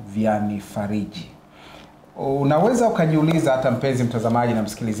yako vyanifariji. Unaweza ukajiuliza hata mpenzi mtazamaji na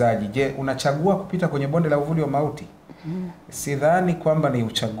msikilizaji, je, unachagua kupita kwenye bonde la uvuli wa mauti? Sidhani kwamba ni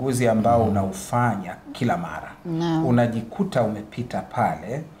uchaguzi ambao unaufanya kila mara. No. Unajikuta umepita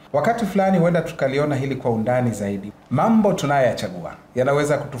pale. Wakati fulani huenda tukaliona hili kwa undani zaidi. Mambo tunayoyachagua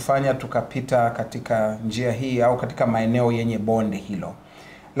yanaweza kutufanya tukapita katika njia hii au katika maeneo yenye bonde hilo.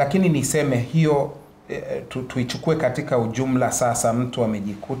 Lakini niseme hiyo tuichukue katika ujumla. Sasa mtu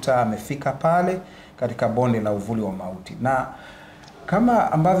amejikuta amefika pale katika bonde la uvuli wa mauti. Na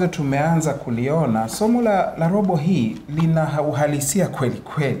kama ambavyo tumeanza kuliona, somo la robo hii lina uhalisia kweli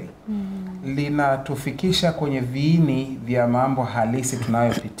kweli. Linatufikisha kwenye viini vya mambo halisi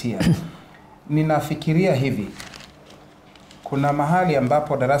tunayopitia. Ninafikiria hivi, kuna mahali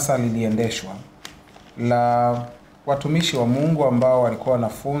ambapo darasa liliendeshwa la watumishi wa Mungu ambao walikuwa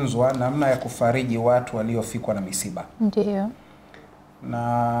wanafunzwa namna ya kufariji watu waliofikwa na misiba. Ndiyo.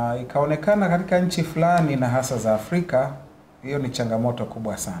 Na ikaonekana katika nchi fulani na hasa za Afrika, hiyo ni changamoto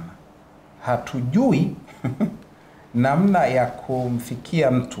kubwa sana. Hatujui namna ya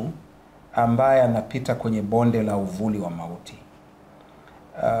kumfikia mtu ambaye anapita kwenye bonde la uvuli wa mauti.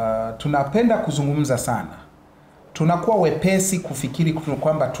 Tunapenda kuzungumza sana tunakuwa wepesi kufikiri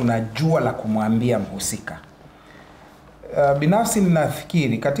kwamba tunajua la kumwambia mhusika. Binafsi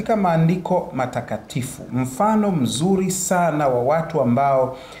ninafikiri katika maandiko matakatifu mfano mzuri sana wa watu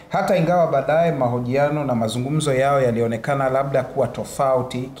ambao hata ingawa baadaye mahojiano na mazungumzo yao yalionekana labda kuwa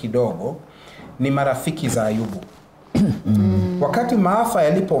tofauti kidogo ni marafiki za Ayubu. Wakati maafa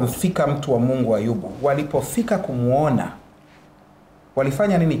yalipomfika mtu wa Mungu Ayubu, walipofika kumuona,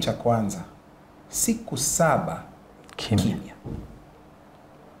 walifanya nini cha kwanza? Siku 7 kimya.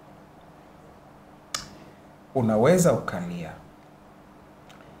 Unaweza ukalia.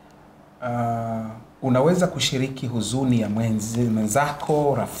 Unaweza kushiriki huzuni ya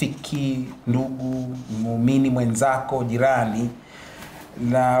mwenzako, rafiki, ndugu, muumini mwenzako, jirani,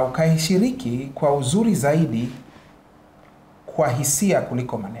 na ukaishiriki kwa uzuri zaidi kwa hisia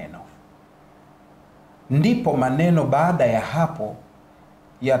kuliko maneno. Ndipo maneno baada ya hapo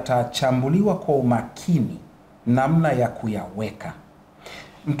yatachambuliwa kwa umakini namna ya kuyaweka.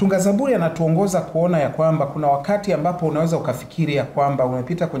 Mtunga Zaburi anatuongoza kuona ya kwamba kuna wakati ambapo unaweza ukafikiri ya kwamba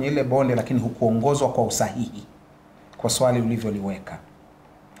umepita kwenye ile bonde lakini hukuongozwa kwa usahihi kwa swali ulivyoliweka.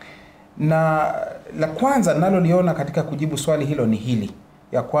 Na la kwanza naloliona katika kujibu swali hilo ni hili,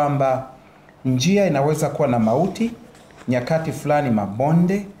 ya kwamba njia inaweza kuwa na mauti, nyakati fulani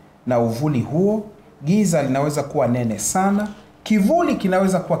mabonde, na uvuli huo, giza linaweza kuwa nene sana, kivuli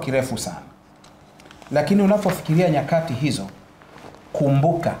kinaweza kuwa kirefu sana. Lakini unapofikiria nyakati hizo,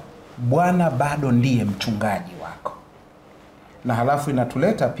 kumbuka Bwana bado ndiye mchungaji wako. Na halafu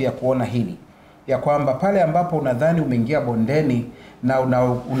inatuleta pia kuona hili, ya kwamba pale ambapo unadhani umeingia bondeni na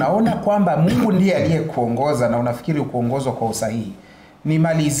unaona kwamba Mungu ndiye aliyekuongoza na unafikiri ukuongozwa kwa usahihi,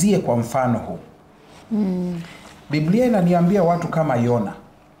 nimalizie kwa mfano huu. Biblia inaniambia watu kama Yona.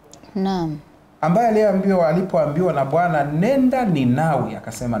 Naam. Ambaye alipoambiwa na Bwana nenda Ninawi,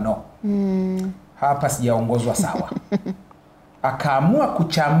 akasema no. Hapa sijaongozwa sawa. Akaamua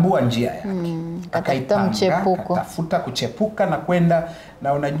kuchambua njia yake. Akatafuta kuchepuka na kwenda,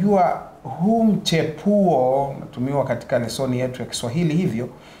 na unajua huu mchepuo natumiwa katika lesoni yetu ya Kiswahili hivyo,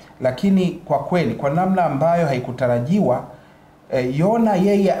 lakini kwa kweli kwa namna ambayo haikutarajiwa, Yona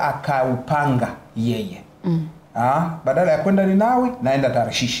yeye akaupanga yeye. Badala ya kwenda Ninawi naenda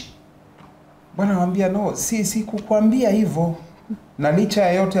Tarshishi. Bwana anamwambia no, si kukuambia hivyo. Na licha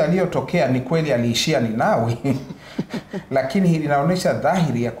ya yote aliyotokea, ni kweli aliishia Ninawi. Lakini hili linaonyesha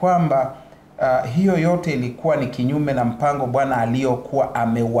dhahiri ya kwamba hiyo yote ilikuwa ni kinyume na mpango Bwana aliyokuwa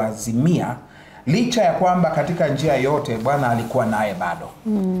ameuazimia, licha ya kwamba katika njia yote Bwana alikuwa naye bado.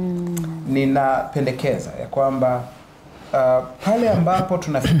 Ninapendekeza ya kwamba pale ambapo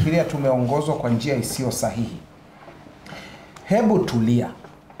tunafikiria tumeongozwa kwa njia isiyo sahihi, hebu tulia.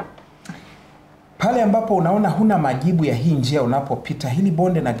 Pale ambapo unaona huna majibu ya hii njia unapopita, hili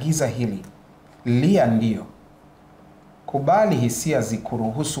bonde na giza hili, lia ndio. Kubali hisia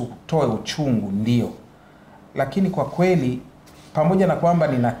zikuruhusu utoe uchungu ndio. Lakini kwa kweli, pamoja na kwamba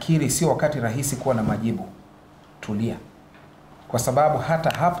ninakiri sio wakati rahisi kuwa na majibu, tulia. Kwa sababu hata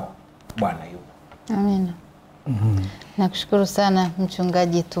hapo Bwana yupo. Amina. Nakushukuru sana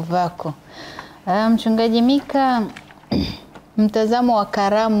Mchungaji Tuvako. Mchungaji Mika, mtazamo wa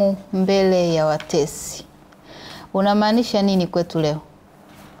karamu mbele ya watesi unamaanisha nini kwetu leo?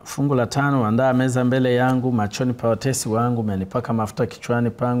 Fungu la 5, andaa meza mbele yangu machoni pa watesi wangu, umenipaka mafuta kichwani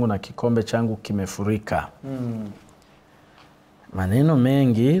pangu na kikombe changu kimefurika. Maneno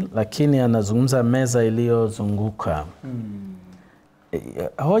mengi, lakini anazungumza meza iliyozunguka.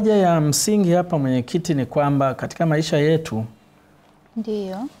 Hoja ya msingi hapa mwenyekiti ni kwamba katika maisha yetu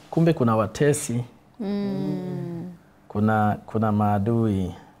Ndiyo. kumbe kuna watesi, kuna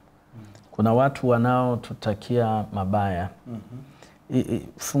maadui, kuna watu wanaotutakia mabaya.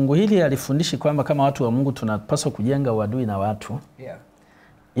 Fungu hili alifundishi kwamba kama watu wa Mungu tunapaswa kujenga uadui na watu.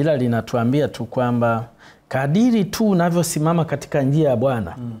 Ila linatuambia tu kwamba kadiri tu unavyosimama katika njia ya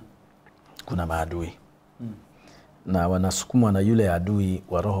Bwana, kuna maadui. Na wanasukumwa na yule adui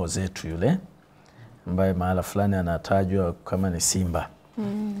wa roho zetu, yule ambaye mahala fulani anatajwa kama ni simba.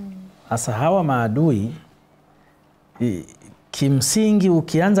 Sasa hawa maadui kimsingi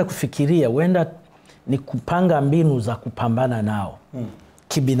ukianza kufikiria huenda ni kupanga mbinu za kupambana nao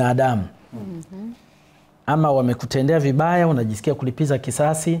kibinadamu. Ama wamekutendea vibaya, unajisikia kulipiza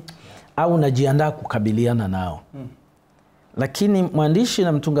kisasi, au unajiandaa kukabiliana nao. Lakini mwandishi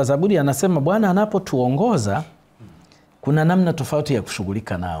na mtunga Zaburi anasema Bwana anapotuongoza kuna namna tofauti ya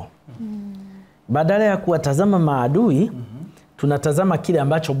kushughulika nao. Badala ya kuwatazama maadui, tunatazama kile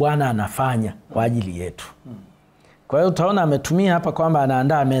ambacho Bwana anafanya kwa ajili yetu. Kwa hiyo utaona ametumia hapa kwamba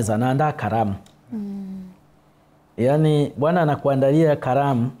anaandaa meza, anaandaa karamu. Yaani Bwana anakuandalia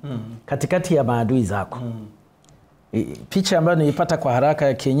karamu katikati ya maadui zako. picha ambayo nilipata kwa haraka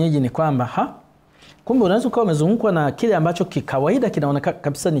ya kienyeji ni kwamba kumbe unaweza kuwa umezungukwa na kile ambacho kikawaida kinaonekana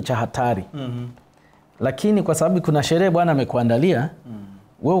kabisa ni cha hatari. Lakini kwa sababu kuna sherehe Bwana amekuandalia,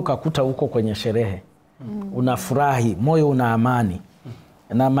 wewe ukakuta uko kwenye sherehe. Unafurahi, moyo una amani.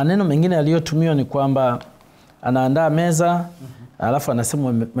 Na maneno mengine yaliyotumiwa ni kwamba anaandaa meza, alafu anasema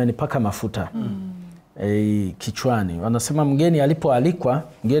amenipaka mafuta kichwani. Wanasema mgeni alipoalikwa,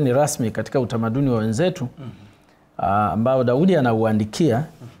 mgeni rasmi katika utamaduni wa wenzetu, ambao Daudi anauandikia,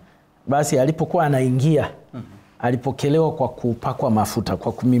 basi alipokuwa anaingia, alipokelewa kwa kupakwa mafuta,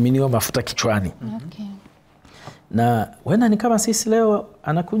 kwa kumiminiwa mafuta kichwani. Okay. Na wena ni kama sisi leo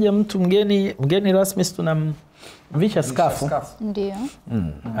anakuja mtu mgeni rasmi, tunamvisha skafu. Ndio.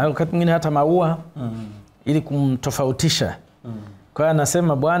 Wakati mwingine hata maua ili kumtofautisha. Kwa hiyo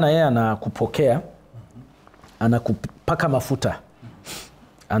anasema Bwana yeye anakupokea, anakupaka mafuta,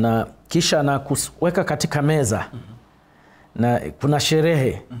 kisha anakuweka katika meza, na kuna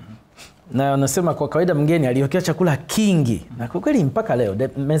sherehe. Na anasema kwa kawaida mgeni aliokea chakula kingi, na kwa kweli mpaka leo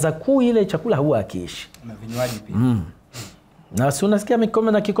meza kuu ile chakula huwa akiishi na vinywaji pia. Na si unasikia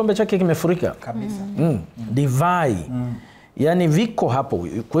mikombe na kikombe chake kimefurika Kabisa. Divai. Yani viko hapo.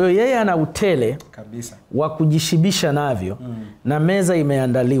 Kwa hiyo yeye ana utele kabisa wa kujishibisha navyo, na meza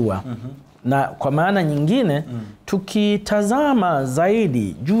imeandaliwa. Na kwa maana nyingine, tukitazama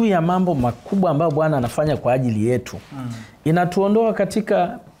zaidi juu ya mambo makubwa ambayo Bwana anafanya kwa ajili yetu, inatuondoa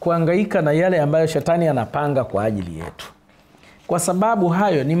katika kuhangaika na yale ambayo shetani anapanga kwa ajili yetu. Kwa sababu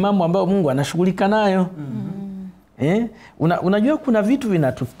hayo ni mambo ambayo Mungu anashughulika nayo. Unajua kuna vitu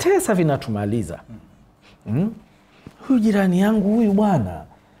vinatutesa, vinatumaliza. Huyu jirani yangu huyu bwana,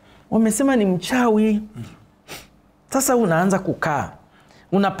 wamesema ni mchawi. Sasa unaanza kukaa,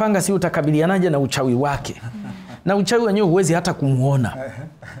 unapanga si utakabilianaje na uchawi wake. Na uchawi wenyewe huwezi hata kumuona.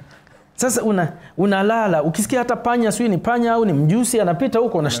 Sasa unalala, ukisikia hata panya, sio ni panya au ni mjusi anapita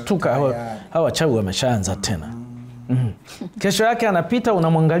huko, unashtuka hawa wachawi wameshaanza tena. Kesho yake anapita,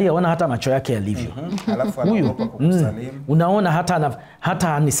 unamwangalia, unaona hata macho yake yalivyo. Alafu anaogopa kukusalimu. Unaona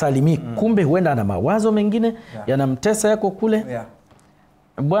hata anisalimii. Kumbe huenda ana mawazo mengine yanamtesa yako kule.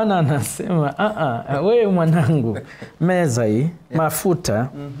 Bwana anasema wewe mwanangu, meza hii, mafuta,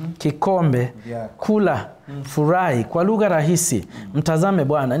 kikombe, kula, furahi. Kwa lugha rahisi, mtazame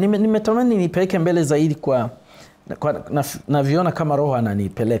Bwana. Nimetamani nipeleke mbele zaidi naviona kama Roho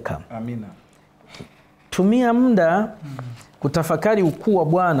ananipeleka. Amina. Tumia muda kutafakari ukuu wa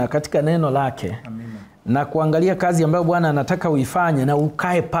Bwana katika neno lake. Amina. Na kuangalia kazi ambayo Bwana anataka uifanye, na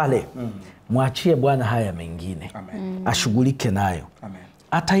ukae pale. Mwachie Bwana haya mengine. Ashughulike nayo. Amen.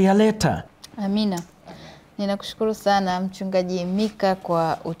 Atayaleta. Amina. Ninakushukuru sana Mchungaji Mika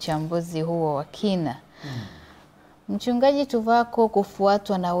kwa uchambuzi huo wa kina. Mchungaji Tuvako,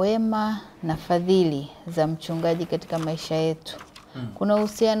 kufuatwa na wema na fadhili za mchungaji katika maisha yetu, kuna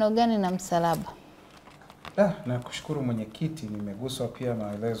uhusiano gani na msalaba? Nakushukuru mwenyekiti, nimeguswa pia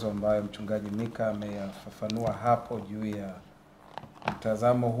maelezo ambayo Mchungaji Mika ameyafafanua hapo juu ya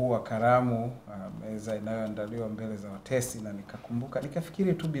mtazamo huu wa karamu, meza inayoandaliwa mbele za watesi, na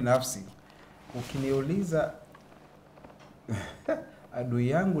nikafikiri tu binafsi, ukiniuliza adui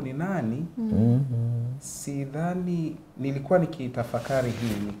yangu ni nani, sidhani, nilikuwa nikitafakari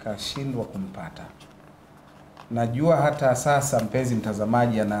hii nikashindwa kumpata. Najua hata sasa mpenzi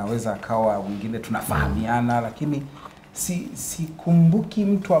mtazamaji anaweza akawa wengine tunafahamiana, lakini sikumbuki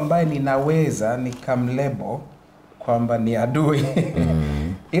mtu ambaye ninaweza nikamlebo kwamba ni adui.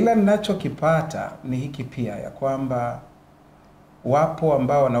 Ila ninachokipata ni hiki pia, ya kwamba wapo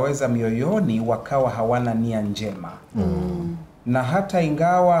ambao wanaweza mioyoni wakawa hawana nia njema. Na hata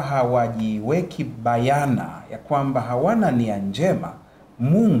ingawa hawajiweki bayana ya kwamba hawana nia njema,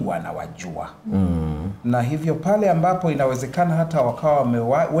 Mungu anawajua. Na hivyo pale ambapo inawezekana hata wakawa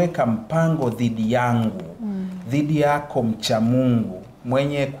wameweka mpango dhidi yangu, dhidi yako mcha Mungu,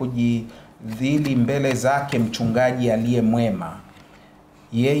 mwenye kujidhili mbele zake mchungaji aliye mwema,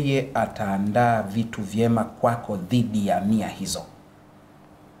 yeye ataandaa vitu vyema kwako dhidi ya nia hizo.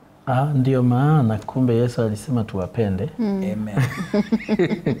 Ndio maana kumbe Yesu alisema tuwapende. Amen.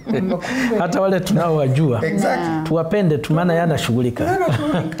 Hata wale tunaowajua. Exactly. Tuwapende tu, maana yana shughulika.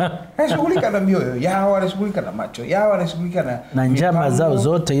 Anashughulika na mioyo yao, anashughulika na macho yao, anashughulika na njama zao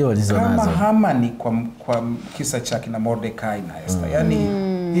zote hiyo walizonazo. Kama Hamani kwa kisa cha kina Mordekai na Esther. Yaani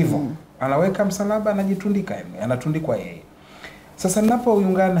hivyo anaweka msalaba, anajitundika yeye, anatundikwa yeye. Sasa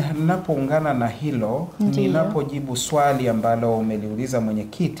ninapoungana na hilo, ninapojibu swali ambalo umeliuliza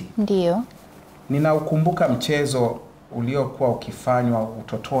mwenyekiti, ndio ninaukumbuka mchezo uliokuwa ukifanywa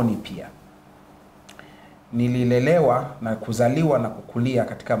utotoni pia. Nililelewa na kuzaliwa na kukulia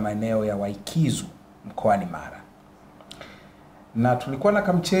katika maeneo ya Waikizu mkoani Mara. na tulikuwa na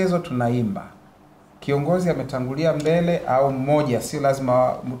kamchezo tunaimba. Kiongozi ametangulia mbele au mmoja, sio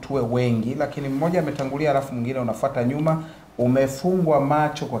lazima mtuwe wengi, lakini mmoja ametangulia alafu mwingine unafuata nyuma, umefungwa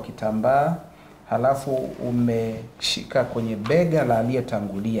macho kwa kitambaa, halafu umeshika kwenye bega la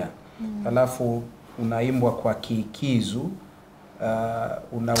aliyetangulia. Halafu unaimbwa kwa kiikizu,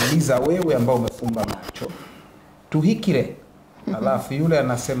 unauliza wewe ambao umefumba macho, tuhikire. Halafu yule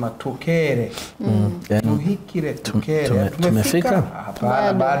anasema tukere. Tuhikire, tukere. Tumefika?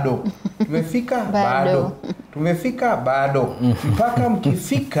 Hapana, bado. Tumefika? Bado. Tumefika? Bado. Mpaka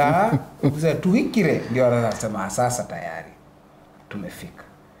mkifika, tuhikire, ndio anasema sasa tayari tumefika.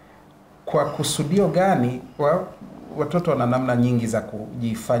 Kwa kusudio gani? Watoto wana namna nyingi za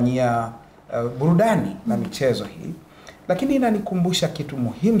kujifanyia burudani na michezo hii, lakini inanikumbusha kitu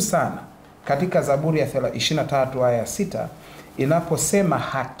muhimu sana katika Zaburi ya 23 aya 6 inaposema,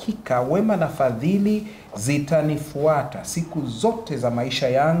 hakika wema na fadhili zitanifuata siku zote za maisha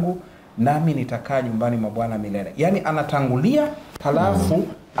yangu, nami nitakaa nyumbani mwa Bwana milele. Yani anatangulia, halafu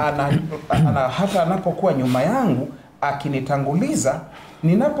hata anapokuwa nyuma yangu akinitanguliza,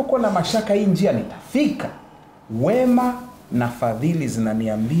 ninapokuwa na mashaka hii njia nitafika, wema na fadhili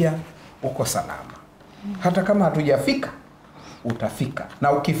zinaniambia uko salama. Hata kama hatujafika, utafika.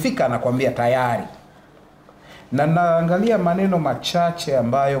 Na ukifika anakuambia tayari. Na naangalia maneno machache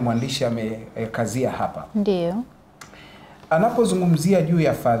ambayo mwandishi amekazia hapa. Ndio. Anapozungumzia juu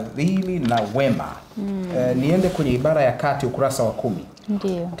ya fadhili na wema, niende kwenye ibara ya kati ukurasa wa 10.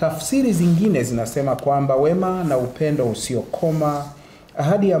 Ndio. Tafsiri zingine zinasema kwamba wema na upendo usiokoma,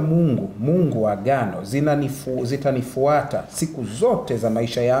 ahadi ya Mungu wa agano zitanifuata siku zote za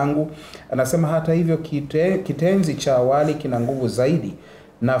maisha yangu. Anasema hata hivyo kitenzi cha awali kina nguvu zaidi,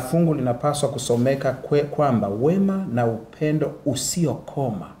 na fungu linapaswa kusomeka kwamba wema na upendo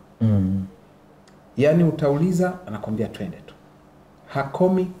usiokoma. Yani utauliza, anakwambia twende tu.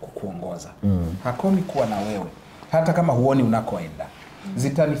 Hakomi kukuongoza. Hakomi kuwa na wewe hata kama huoni unakoenda.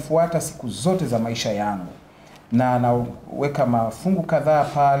 Zitanifuata siku zote za maisha yangu. Na anaweka mafungu kadhaa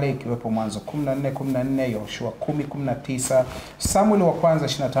pale, ikiwepo Mwanzo 14:14, Yoshua 10:19, Samueli wa kwanza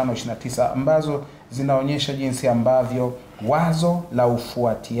 25:29, ambazo zinaonyesha jinsi ambavyo wazo la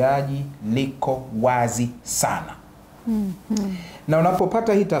ufuatiaji liko wazi sana. Na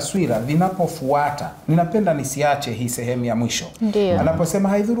unapopata hii taswira, vinapofuata, ninapenda nisiache hii sehemu ya mwisho. Ndiyo. Anaposema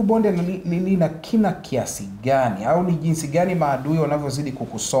haidhuru bonde lina kina kiasi gani au ni jinsi gani maadui wanavyozidi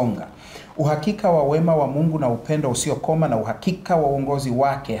kukusonga, uhakika wa wema wa Mungu na upendo usiokoma na uhakika wa uongozi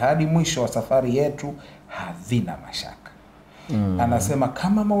wake hadi mwisho wa safari yetu havina mashaka. Anasema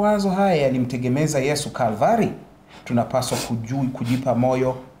kama mawazo haya yalimtegemeza Yesu Kalvari, tunapaswa kujipa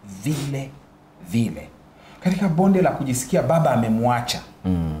moyo vile vile. Katika bonde la kujisikia baba amemwacha.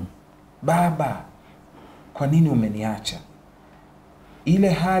 Baba, kwa nini umeniacha? Ile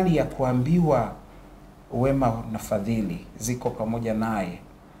hali ya kuambiwa wema na fadhili ziko pamoja naye,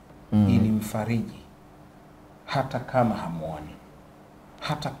 ili mfariji hata kama hamuoni,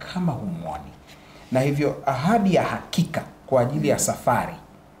 hata kama humuoni. Na hivyo ahadi ya hakika kwa ajili ya safari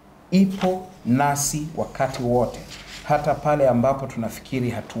ipo nasi wakati wote, hata pale ambapo tunafikiri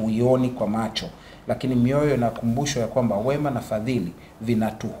hatuioni kwa macho, lakini mioyo inakumbusho ya kwamba wema na fadhili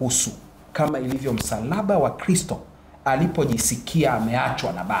vinatuhusu, kama ilivyo msalaba wa Kristo alipojisikia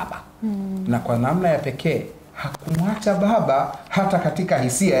ameachwa na Baba. Na kwa namna ya pekee hakumwacha Baba hata katika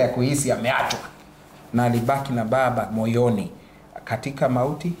hisia ya kuhisi ameachwa, na alibaki na Baba moyoni katika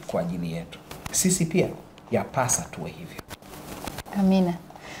mauti kwa ajili yetu. Sisi pia yapasa tuwe hivyo. Amina.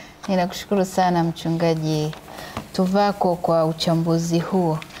 Ninakushukuru sana Mchungaji Tuvako kwa uchambuzi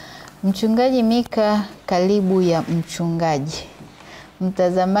huo. Mchungaji Mika, Kalibu ya Mchungaji,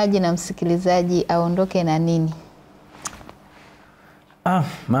 mtazamaji na msikilizaji aondoke na nini?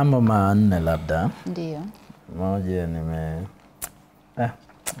 Mambo manne labda. Ndio. Moja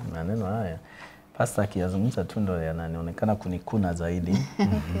maneno haya pasta akiyazungumza tu ndo yananionekana kunikuna zaidi.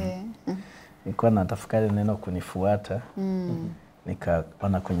 Nilikuwa natafakari neno kunifuata.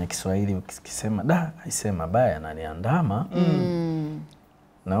 Nikaona kwenye Kiswahili ukisema aisema baya ananiandama.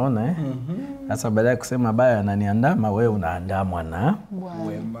 Naona sasa baada kusema baya ananiandama, wewe unaandamwa na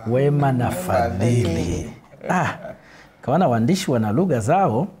wema na fadhili. Kawana waandishi wana lugha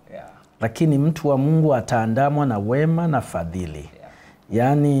zao, lakini mtu wa Mungu ataandamwa na wema na fadhili.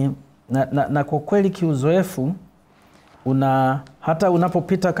 Yani na kwa kweli kiuzoefu hata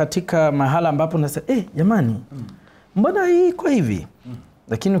unapopita katika mahala ambapo unasema jamani, mbona hii kwa hivi?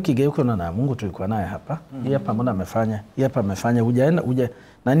 Lakini ukigeuka na Mungu tulikuwa naye hapa. Hii hapa mbona amefanya? Hii hapa amefanya. Hujaenda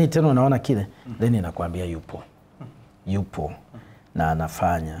nani tena unaona kile? Then inakwambia yupo. Na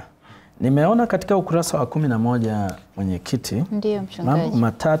anafanya. Nimeona katika ukurasa wa 11 mwenyekiti, ndio mchungaji, mambo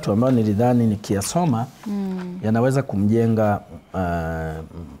matatu ambayo nilidhani nikiyasoma yanaweza kumjenga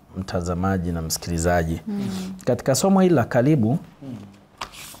mtazamaji na msikilizaji. Katika somo hili la Kalibu,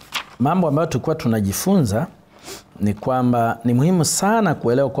 mambo ambayo tulikuwa tunajifunza ni kwamba ni muhimu sana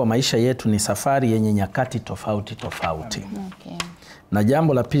kuelewa kwa maisha yetu ni safari yenye nyakati tofauti tofauti. Okay. Na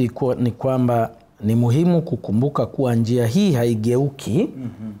jambo la pili ni kwamba ni muhimu kukumbuka kuwa njia hii haigeuki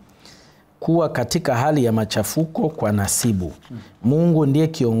kuwa katika hali ya machafuko kwa nasibu. Mungu ndiye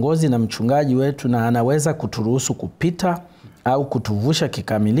kiongozi na mchungaji wetu, na anaweza kuturuhusu kupita au kutuvusha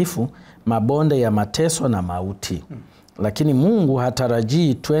kikamilifu mabonde ya mateso na mauti. Lakini Mungu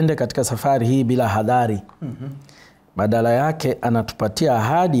hatarajii twende katika safari hii bila hadhari. Badala yake anatupatia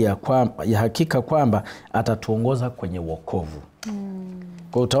ahadi ya hakika kwamba atatuongoza kwenye wokovu.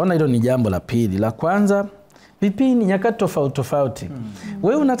 Kwa utaona hilo ni jambo la pili. La kwanza, vipindi nyakati tofauti tofauti.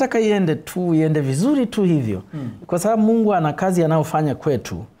 Wewe unataka iende vizuri tu hivyo. Kwa sababu Mungu ana kazi anayofanya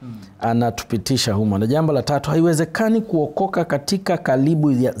kwetu. Anatupitisha humo. Na jambo la tatu, haiwezekani kuokoka katika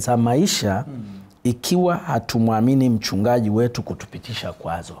kalibu za maisha ikiwa hatumwamini mchungaji wetu kutupitisha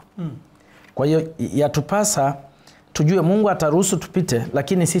kwazo. Kwa hiyo yatupasa tujue Mungu ataruhusu tupite,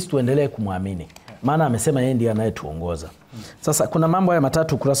 lakini sisi tuendelee kumwamini. Maana amesema yeye ndiye anayetuongoza. Sasa kuna mambo haya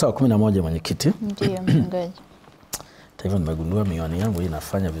matatu ukurasa wa 11 mwenyekiti. Ndio mchungaji. Hivyo nimegundua miwani yangu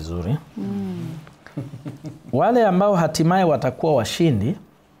inafanya vizuri. Wale ambao hatimaye watakuwa washindi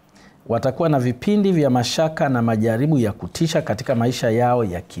watakuwa na vipindi vya mashaka na majaribu ya kutisha katika maisha yao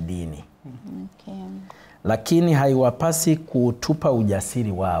ya kidini. Okay. Lakini haiwapasi kutupa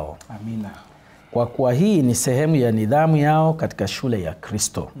ujasiri wao. Amina. Kwa kuwa hii ni sehemu ya nidhamu yao katika shule ya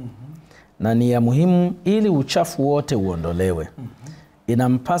Kristo. Na ni ya muhimu ili uchafu wote uondolewe.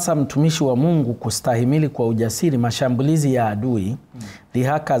 Inampasa mtumishi wa Mungu kustahimili kwa ujasiri mashambulizi ya adui,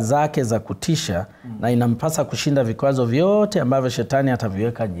 dhihaka zake za kutisha, na inampasa kushinda vikwazo vyote ambavyo shetani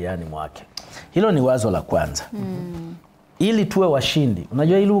ataviweka njiani mwake. Hilo ni wazo la kwanza. Ili tuwe washindi.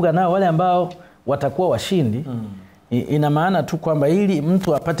 Unajua hii lugha nao wale ambao watakuwa washindi, ina maana tu kwamba ili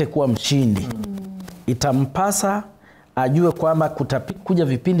mtu apate kuwa mshindi, itampasa ajue kwamba kutakuja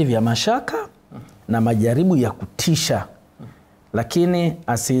vipindi vya mashaka na majaribu ya kutisha. Lakini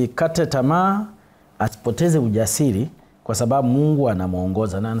asikate tamaa, asipoteze ujasiri, kwa sababu Mungu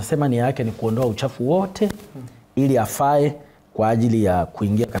anamuongoza. Na anasema nia yake ni kuondoa uchafu wote ili afae kwa ajili ya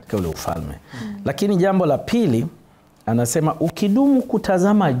kuingia katika ule ufalme. Lakini jambo la pili, anasema ukidumu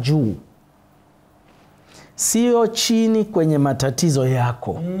kutazama juu, sio chini kwenye matatizo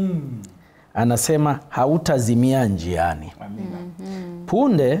yako. Anasema hautazimia njiani.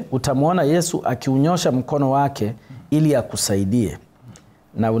 Punde utamwona Yesu akiunyosha mkono wake ili akusaidie.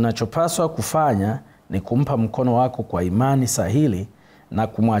 Na unachopaswa kufanya ni kumpa mkono wako kwa imani sahili na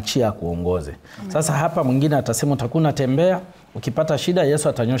kumwachia kuongoze. Sasa hapa mwingine atasema utakuwa unatembea, ukipata shida Yesu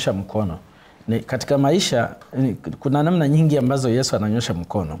atanyosha mkono. Katika maisha kuna namna nyingi ambazo Yesu ananyosha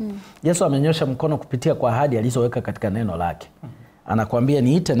mkono. Yesu amenyosha mkono kupitia kwa ahadi alizoweka katika neno lake. Anakuambia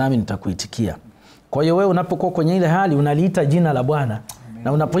niite nami nitakuitikia. Kwa hiyo wewe unapokuwa kwenye ile hali unaliita jina la Bwana.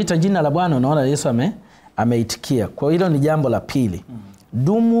 Na unapoita jina la Bwana unaona Yesu ameitikia. Kwa hilo ni jambo la pili.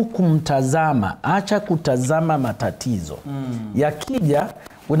 Dumu kumtazama, acha kutazama matatizo. Yakija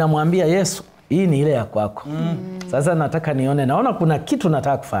unamwambia Yesu, hii ni ile ya kwako. Sasa nataka naona kuna kitu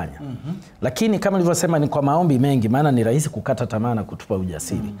nataka kufanya. Lakini kama nilivyosema ni kwa maombi mengi, maana ni rahisi kukata tamaa na kutupa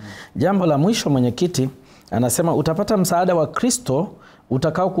ujasiri. Jambo la mwisho mwenyekiti, anasema utapata msaada wa Kristo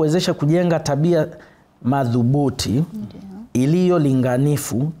utakao kuwezesha kujenga tabia madhubuti, iliyo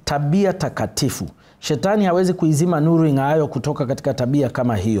linganifu, tabia takatifu. Shetani hawezi kuizima nuru ing'aayo kutoka katika tabia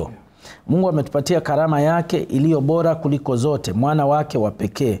kama hiyo. Mungu ametupatia karama yake iliyo bora kuliko zote, mwana wake wa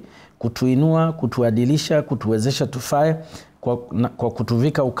pekee, kutuinua, kutuadilisha, kutuwezesha tufae kwa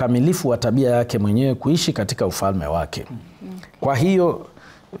kutuvika ukamilifu wa tabia yake mwenyewe, kuishi katika ufalme wake. Kwa hiyo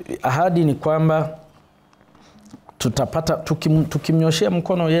ahadi ni kwamba tutapata, tukimnyoshea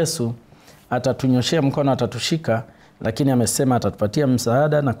mkono Yesu, atatunyoshea mkono, atatushika, lakini amesema atatupatia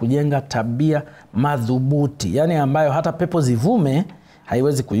msaada na kujenga tabia madhubuti, yani ambayo hata pepo zivume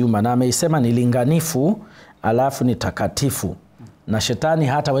haiwezi kuyumba. Na ameisema ni linganifu, alafu ni takatifu, na shetani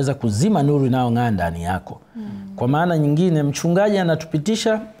hataweza kuzima nuru inayong'aa ndani yako. Kwa maana nyingine, mchungaji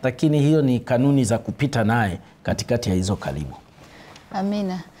anatupitisha, lakini hiyo ni kanuni za kupita naye katikati ya hizo kalibu.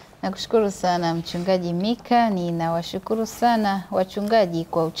 Amina. Nakushukuru sana Mchungaji Mika. Ninawashukuru sana wachungaji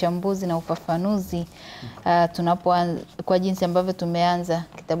kwa uchambuzi na ufafanuzi kwa jinsi ambavyo tumeanza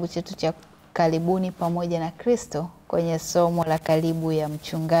kitabu chetu cha Karibuni pamoja na Kristo kwenye somo la Kalibu ya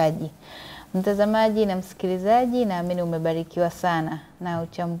Mchungaji. Mtazamaji na msikilizaji, naamini umebarikiwa sana na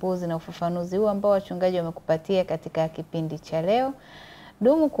uchambuzi na ufafanuzi huu ambao wachungaji wamekupatia katika kipindi cha leo.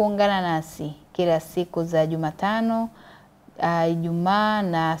 Dumu kuungana nasi kila siku za Jumatano, Ijumaa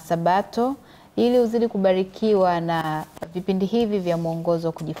na Sabato ili uzidi kubarikiwa na vipindi hivi vya mwongozo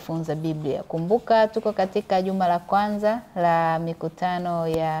wa kujifunza Biblia. Kumbuka tuko katika juma la kwanza la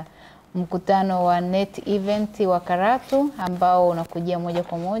mkutano wa net event wa Karatu ambao unakujia moja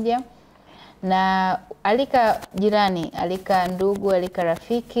kwa moja. Na alika jirani, alika ndugu, alika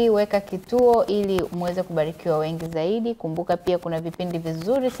rafiki, weka kituo ili muweze kubarikiwa wengi zaidi. Kumbuka pia kuna vipindi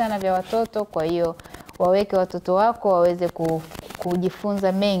vizuri sana vya watoto, kwa hiyo waweke watoto wako waweze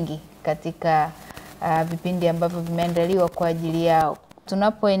kujifunza mengi katika vipindi ambavyo vimeandaliwa kwa ajili yao.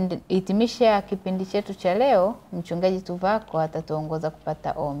 Tunapohitimisha kipindi chetu cha leo, Mchungaji Tuvako atatuongoza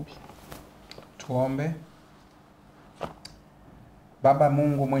kupata ombi. Tuombe. Baba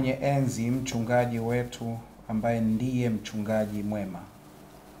Mungu mwenye enzi, mchungaji wetu ambaye ndiye mchungaji mwema,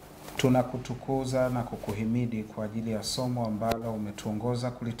 tunakutukuza na kukuhimidi kwa ajili ya somo ambalo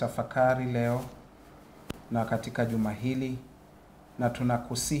umetuongoza kulitafakari leo na katika juma hili, na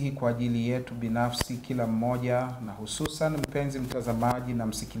tunakusihi kwa ajili yetu binafsi kila mmoja, na hususan mpenzi mtazamaji na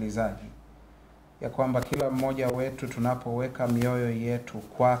msikilizaji, ya kwamba kila mmoja wetu tunapoweka mioyo yetu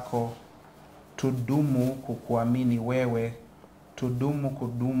kwako, tudumu kukuamini wewe,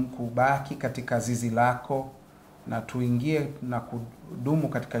 tudumu kubaki katika zizi lako, na tuingie na kudumu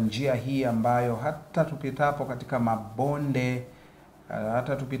katika njia hii ambayo hata tupitapo katika mabonde,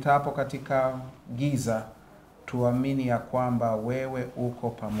 hata tupitapo katika giza, tuamini ya kwamba wewe uko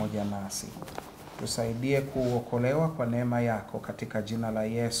pamoja nasi. Tusaidie kuokolewa kwa neema yako katika jina la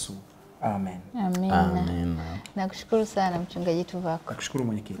Yesu. Amen. Amen. Amen. Nakushukuru sana Mchungaji Tuvako. Nakushukuru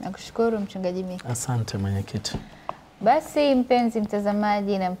mwenyekiti. Nakushukuru Mchungaji Mika. Asante mwenyekiti. Basi mpenzi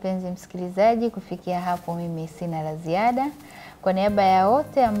mtazamaji na mpenzi msikilizaji, kufikia hapo mimi sina la ziada. Kwa niaba ya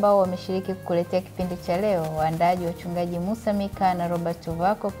wote ambao wameshiriki kukuletea kipindi cha leo, waandaji wachungaji Mussa Mika na Robo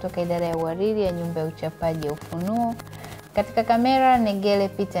Tuvako kutoka idara ya uhariri ya nyumba ya uchapaji ya Ufunuo. Katika kamera Negele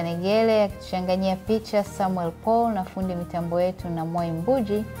Peter Negele, akituchanganyia picha Samuel Paul, na fundi mitambo yetu na Mwai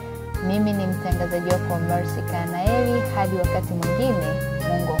Mbuji. Mimi ni mtangazaji wako Mercy Kaanaeli. Hadi wakati mwingine,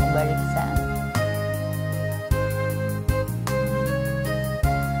 Mungu akubariki sana.